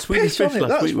had? And Swedish piss on fish it, last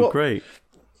that's week were what- great.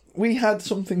 We had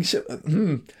something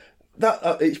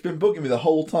that it's been bugging me the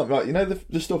whole time. Right, you know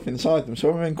the stuff inside them. So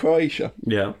when we were in Croatia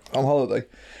Yeah. on holiday,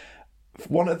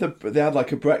 they had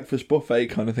like a breakfast buffet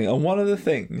kind of thing, and one of the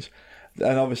things,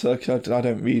 and obviously like, I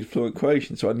don't read fluent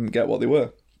Croatian, so I didn't get what they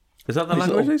were. Is that the These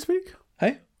language little- they speak?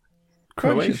 Hey,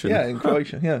 Croatian? Yeah, in Huh.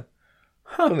 Croatia, yeah.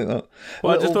 Funny that.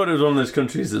 Well, I just thought it was one of those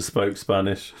countries that spoke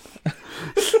Spanish.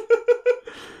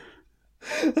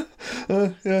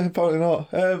 Yeah, apparently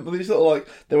not. But these little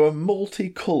they were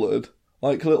multicoloured,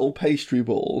 like little pastry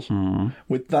balls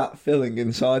with that filling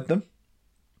inside them.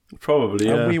 Probably,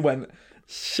 yeah. And we went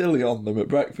silly on them at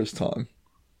breakfast time.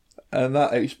 And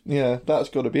that's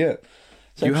got to be it.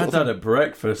 Same You sort had of that thing. at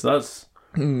breakfast. That's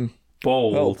That'll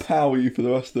bold. power you for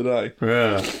the rest of the day.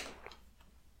 Yeah.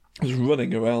 Just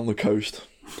running around the coast.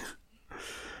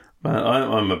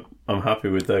 Man, I'm happy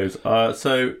with those.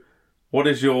 So, what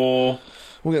is your...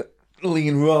 We're going to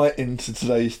lean right into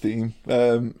today's theme.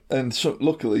 And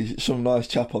luckily, some nice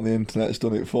chap on the internet has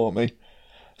done it for me.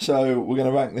 So we're going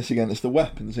to rank this against the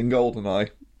weapons in GoldenEye.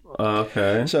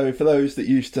 Okay. So for those that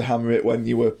used to hammer it when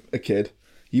you were a kid,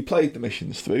 you played the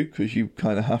missions through because you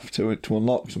kind of have to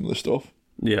unlock some of the stuff.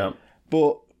 Yeah.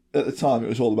 But at the time, it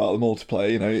was all about the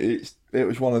multiplayer. You know, it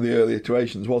was one of the early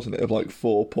iterations, wasn't it, of like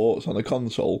 4 ports on a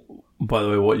console. By the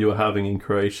way, what you were having in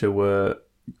Croatia were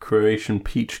Croatian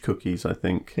peach cookies, I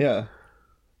think. Yeah,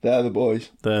 they're the boys.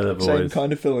 They're the boys. Same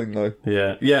kind of filling though.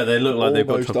 Yeah, they look like they've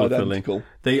got Almost chocolate identical.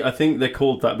 filling. I think they're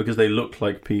called that because they look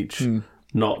like peach,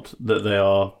 not that they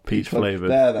are peach flavoured.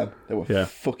 They're them. They were Yeah.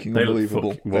 fucking They look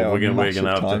unbelievable. fucking... Well, we're going to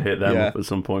have to hit them yeah. up at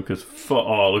some point because...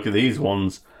 Oh, look at these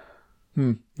ones.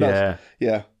 Yeah.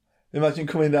 Yeah. Imagine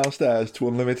coming downstairs to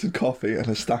unlimited coffee and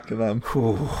a stack of them.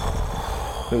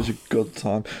 It was a good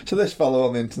time. So this fellow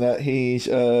on the internet, he's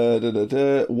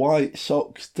White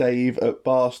Socks Dave at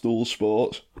Barstool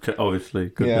Sports. Okay, obviously.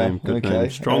 Good Yeah, name. Good okay. name.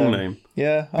 Strong name.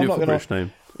 Yeah, I'm Beautiful not British going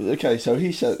name. to... Okay, so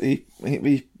he said he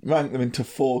ranked them into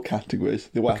 4 categories,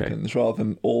 the weapons, rather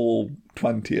than all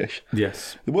 20-ish.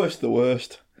 Yes. The worst of the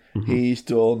worst. He's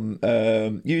done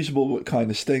usable but kind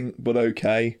of stink, but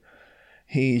okay.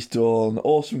 He's done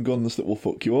awesome guns that will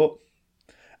fuck you up.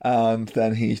 And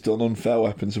then he's done unfair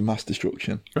weapons of mass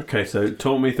destruction. Okay, so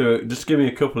talk me through it. Just give me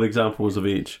a couple examples of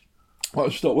each.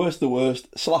 Well, start worst of the worst.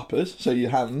 Slappers, so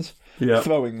your hands. Yeah.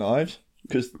 Throwing knives.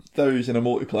 because those in a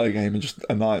multiplayer game are just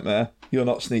a nightmare. You're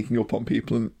not sneaking up on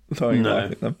people and throwing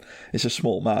life at them. It's a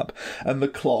small map. And the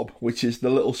Clob, which is the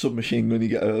little submachine gun you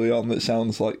get early on that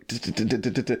sounds like...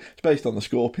 It's based on the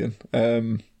Scorpion.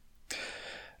 And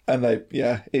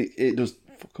it does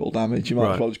fuck all damage. You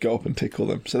might as well just go up and tickle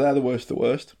them. So they're the worst of the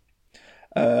worst.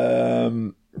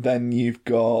 Then you've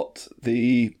got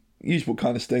the usual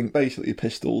kind of sting, basically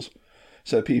pistols.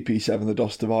 So PP7, the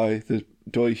Dostoevsky, the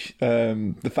Deutsch,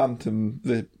 the Phantom,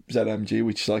 the ZMG,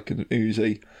 which is like an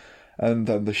Uzi, and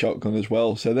then the shotgun as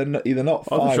well. So they're either not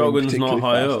firing the shotgun's particularly not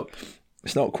high fast. up.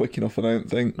 It's not quick enough, I don't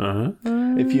think. Uh-huh.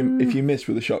 If you miss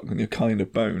with a shotgun, you're kind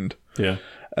of boned. Yeah.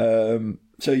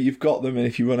 So you've got them, and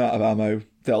if you run out of ammo,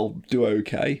 they'll do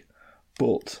okay.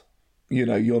 But,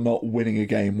 you're not winning a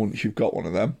game once you've got one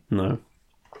of them. No.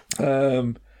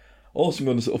 Awesome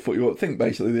guns that'll put you up. Think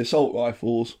basically the assault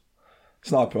rifles,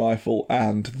 sniper rifle,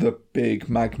 and the big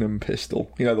Magnum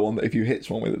pistol. The one that if you hit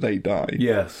someone with it, they die.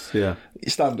 Yes, yeah.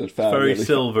 Standard fare. Very really,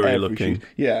 silvery looking.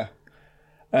 Yeah.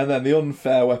 And then the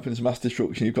unfair weapons of mass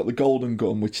destruction, you've got the golden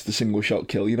gun, which is the single shot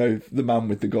kill. The man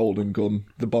with the golden gun,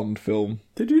 the Bond film.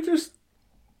 Did you just...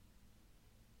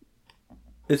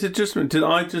 Did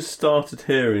I just started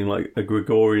hearing like a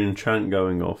Gregorian chant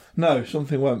going off? No,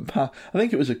 something went past. I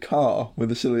think it was a car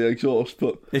with a silly exhaust,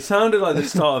 but... It sounded like the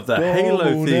start of the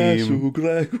Halo theme.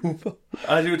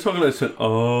 As you were talking, it said,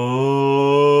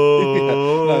 oh...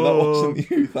 No, that wasn't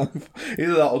you, thankfully.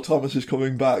 Either that or Thomas is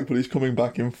coming back, but he's coming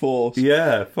back in force.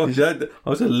 Yeah, fuck. I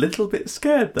was a little bit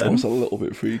scared then. I was a little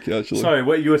bit freaky, actually. Sorry,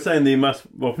 wait, you were saying the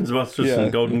weapons of mass destruction,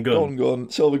 golden gun. Golden gun,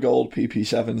 silver gold,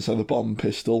 PP7, so the bomb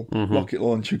pistol, rocket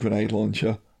launcher, grenade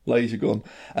launcher, laser gun,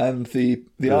 and the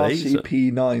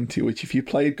RCP-90, which if you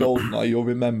played GoldenEye, you'll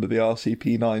remember the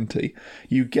RCP-90.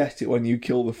 You get it when you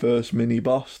kill the first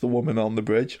mini-boss, the woman on the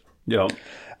bridge. Yeah.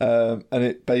 And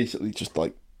it basically just,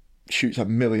 shoots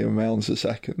 1 million rounds a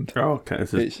second. Oh, okay.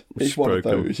 It's one of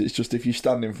those. It's just if you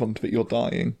stand in front of it, you're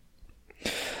dying.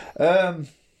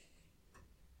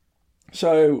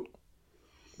 So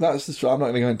that's the. I'm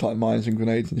not going to go into mines and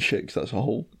grenades and shit, 'cause that's a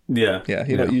whole. Yeah. Yeah,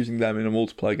 you're not using them in a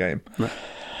multiplayer game. No.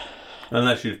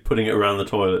 Unless you're putting it around the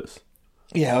toilets.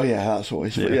 Yeah, that's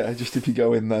always. Yeah, just if you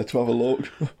go in there to have a look.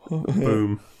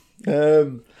 Boom.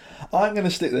 I'm going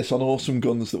to stick this on awesome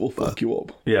guns that will fuck you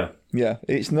up. Yeah. Yeah,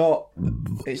 it's not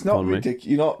ridiculous.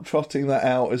 You're not trotting that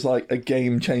out as like a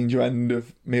game changer end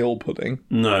of meal pudding.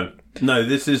 No,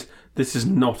 this is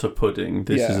not a pudding.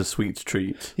 This is a sweet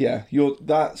treat. Yeah,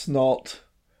 that's not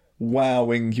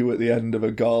wowing you at the end of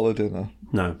a gala dinner.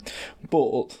 No.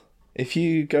 But if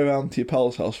you go round to your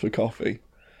pal's house for coffee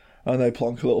and they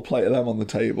plonk a little plate of them on the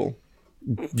table,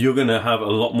 you're going to have a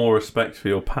lot more respect for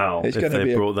your pal if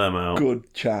they brought them out.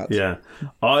 Good chat. Yeah.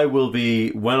 I will be,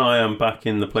 when I am back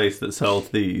in the place that sells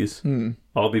these,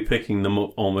 I'll be picking them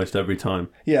up almost every time.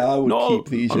 Yeah, I would keep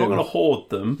these. I'm not going to hoard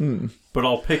them, but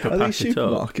I'll pick a packet up. Are these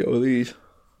supermarket or these?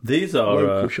 These are...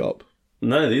 local shop?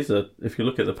 No, these are, if you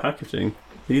look at the packaging,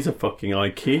 these are fucking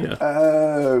IKEA.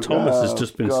 Oh, Thomas has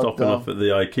just been stopping off at the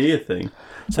IKEA thing.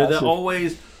 So they're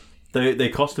always... They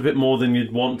cost a bit more than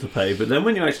you'd want to pay, but then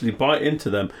when you actually bite into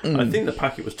them, I think the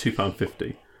packet was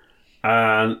 £2.50.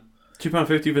 And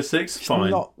 £2.50 for 6? Fine.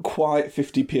 It's not quite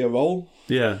 50p a roll.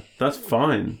 Yeah, that's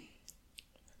fine.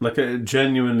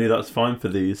 Genuinely, that's fine for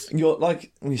these. You're,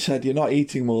 like we said, you're not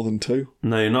eating more than 2.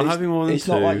 No, you're not having more than 2. It's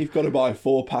not like you've got to buy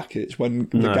 4 packets when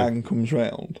the gang comes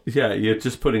round. Yeah, you're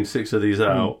just putting 6 of these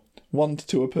out. 1 to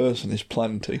 2 a person is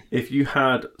plenty. If you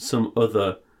had some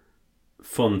other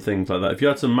fun things like that, if you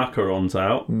had some macarons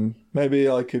out, maybe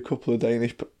like a couple of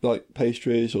Danish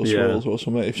pastries or swirls or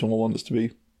something, if someone wants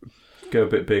to go a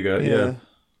bit bigger.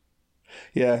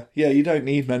 Yeah, you don't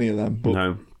need many of them, but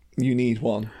no, you need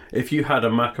one. If you had a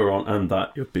macaron and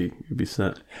that, you'd be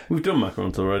set. We've done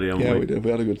macarons already, haven't we? Yeah, we did. We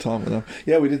had a good time with them.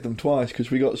 Yeah, we did them twice because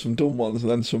we got some dumb ones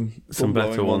and then some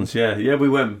better ones. Yeah, we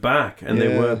went back and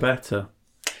they were better.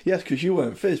 Yes, because you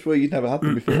weren't Fizz, well, you'd never had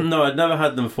them before. No, I'd never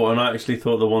had them before, and I actually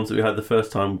thought the ones that we had the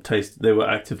first time they were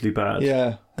actively bad.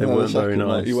 Yeah. They weren't very nice.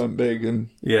 Lot, you went big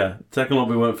and... Yeah, second lot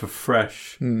we went for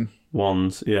fresh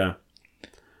ones, yeah.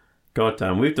 God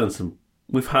damn, we've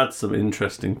had some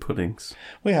interesting puddings.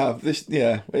 We have.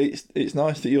 It's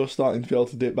nice that you're starting to be able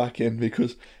to dip back in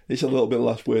because it's a little bit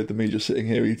less weird than me just sitting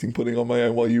here eating pudding on my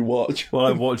own while you watch. While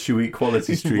I watch you eat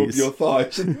Quality Streets. Rub your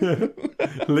thighs.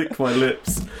 Lick my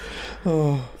lips.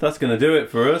 That's going to do it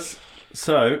for us.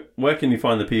 So, where can you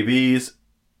find the PVs?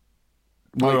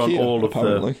 We're IKEA, on all of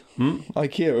apparently.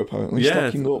 IKEA, apparently.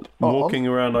 Stocking up. Walking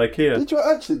around IKEA.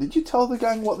 Did you tell the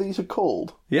gang what these are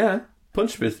called? Yeah.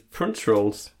 Punch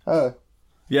rolls. Oh.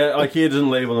 Yeah, IKEA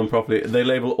doesn't label them properly. They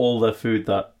label all their food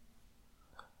that.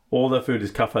 All their food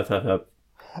is kaffe.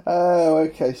 Oh,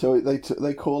 okay. So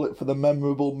they call it for the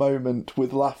memorable moment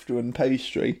with laughter and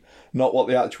pastry, not what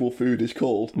the actual food is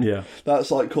called. Yeah.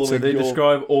 That's like calling. So they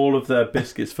describe all of their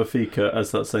biscuits for fika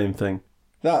as that same thing.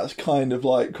 That's kind of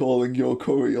like calling your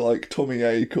curry like tummy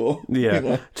ache or. Yeah. You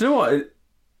know. Do you know what?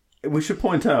 We should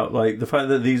point out, like, the fact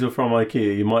that these are from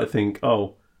IKEA, you might think,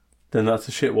 oh, then that's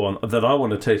a shit one. Then I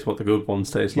want to taste what the good ones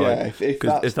taste like. Yeah,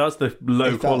 if that's the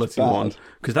low quality one.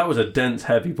 Because that was a dense,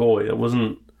 heavy boy. It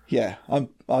wasn't... Yeah,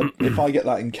 if I get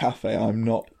that in cafe, I'm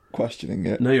not questioning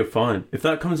it. No, you're fine. If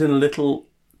that comes in a little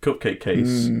cupcake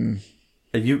case,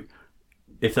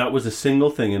 if that was a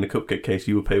single thing in a cupcake case,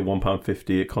 you would pay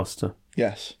 £1.50 at Costa.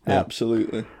 Yes, Yeah.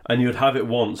 absolutely. And you'd have it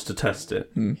once to test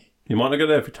it. You might not get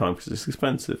it every time because it's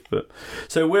expensive. But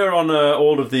so we're on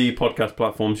all of the podcast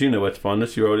platforms. You know where to find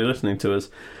us. You're already listening to us.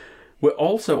 We're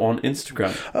also on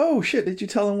Instagram. Oh, shit, did you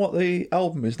tell them what the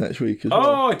album is next week as well?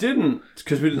 Oh, I didn't,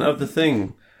 because we didn't have the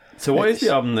thing. So what is the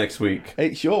album next week?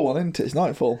 It's your one, isn't it? It's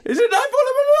Nightfall. Is it Nightfall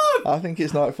of Love? I think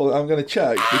it's Nightfall. I'm going to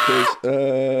check because...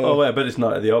 oh, wait, I bet it's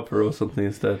Night at the Opera or something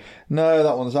instead. No,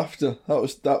 that one's after.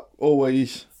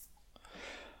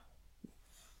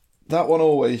 That one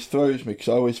always throws me because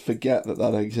I always forget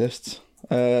that exists.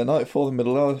 Nightfall in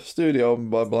Middle Earth, studio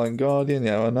album by Blind Guardian.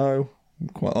 Yeah, I know.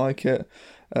 Quite like it.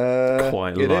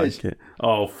 It.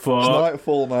 Oh, fuck. It's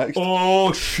Nightfall next.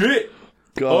 Oh, shit.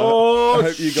 God, Oh, I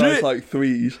hope you guys like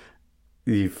threes.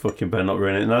 You fucking better not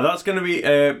ruin it. Now, that's going to be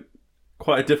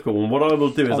quite a difficult one. What I will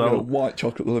do is I'm going to white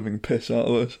chocolate the living piss out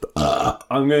of this.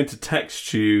 I'm going to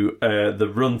text you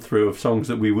the run-through of songs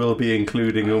that we will be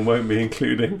including and won't be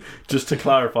including, just to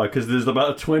clarify, because there's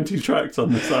about 20 tracks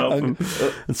on this album.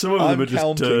 And some of them are just...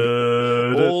 counting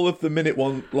all of the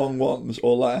minute-long ones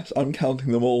or less. I'm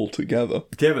counting them all together.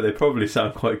 Yeah, but they probably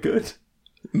sound quite good.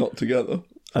 Not together.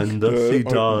 And thus he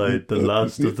died, the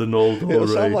last of the Noldor race. It'll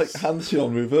sound like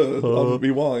Halcyon reverse on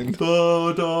Rewind.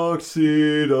 The dark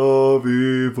seed of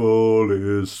evil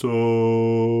is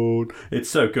sown. It's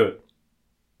so good.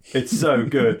 It's so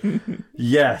good.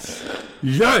 Yes.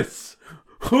 Yes!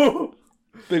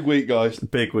 Big week, guys.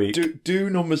 Big week. Do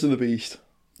Numbers of the Beast.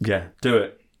 Yeah, do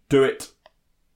it. Do it.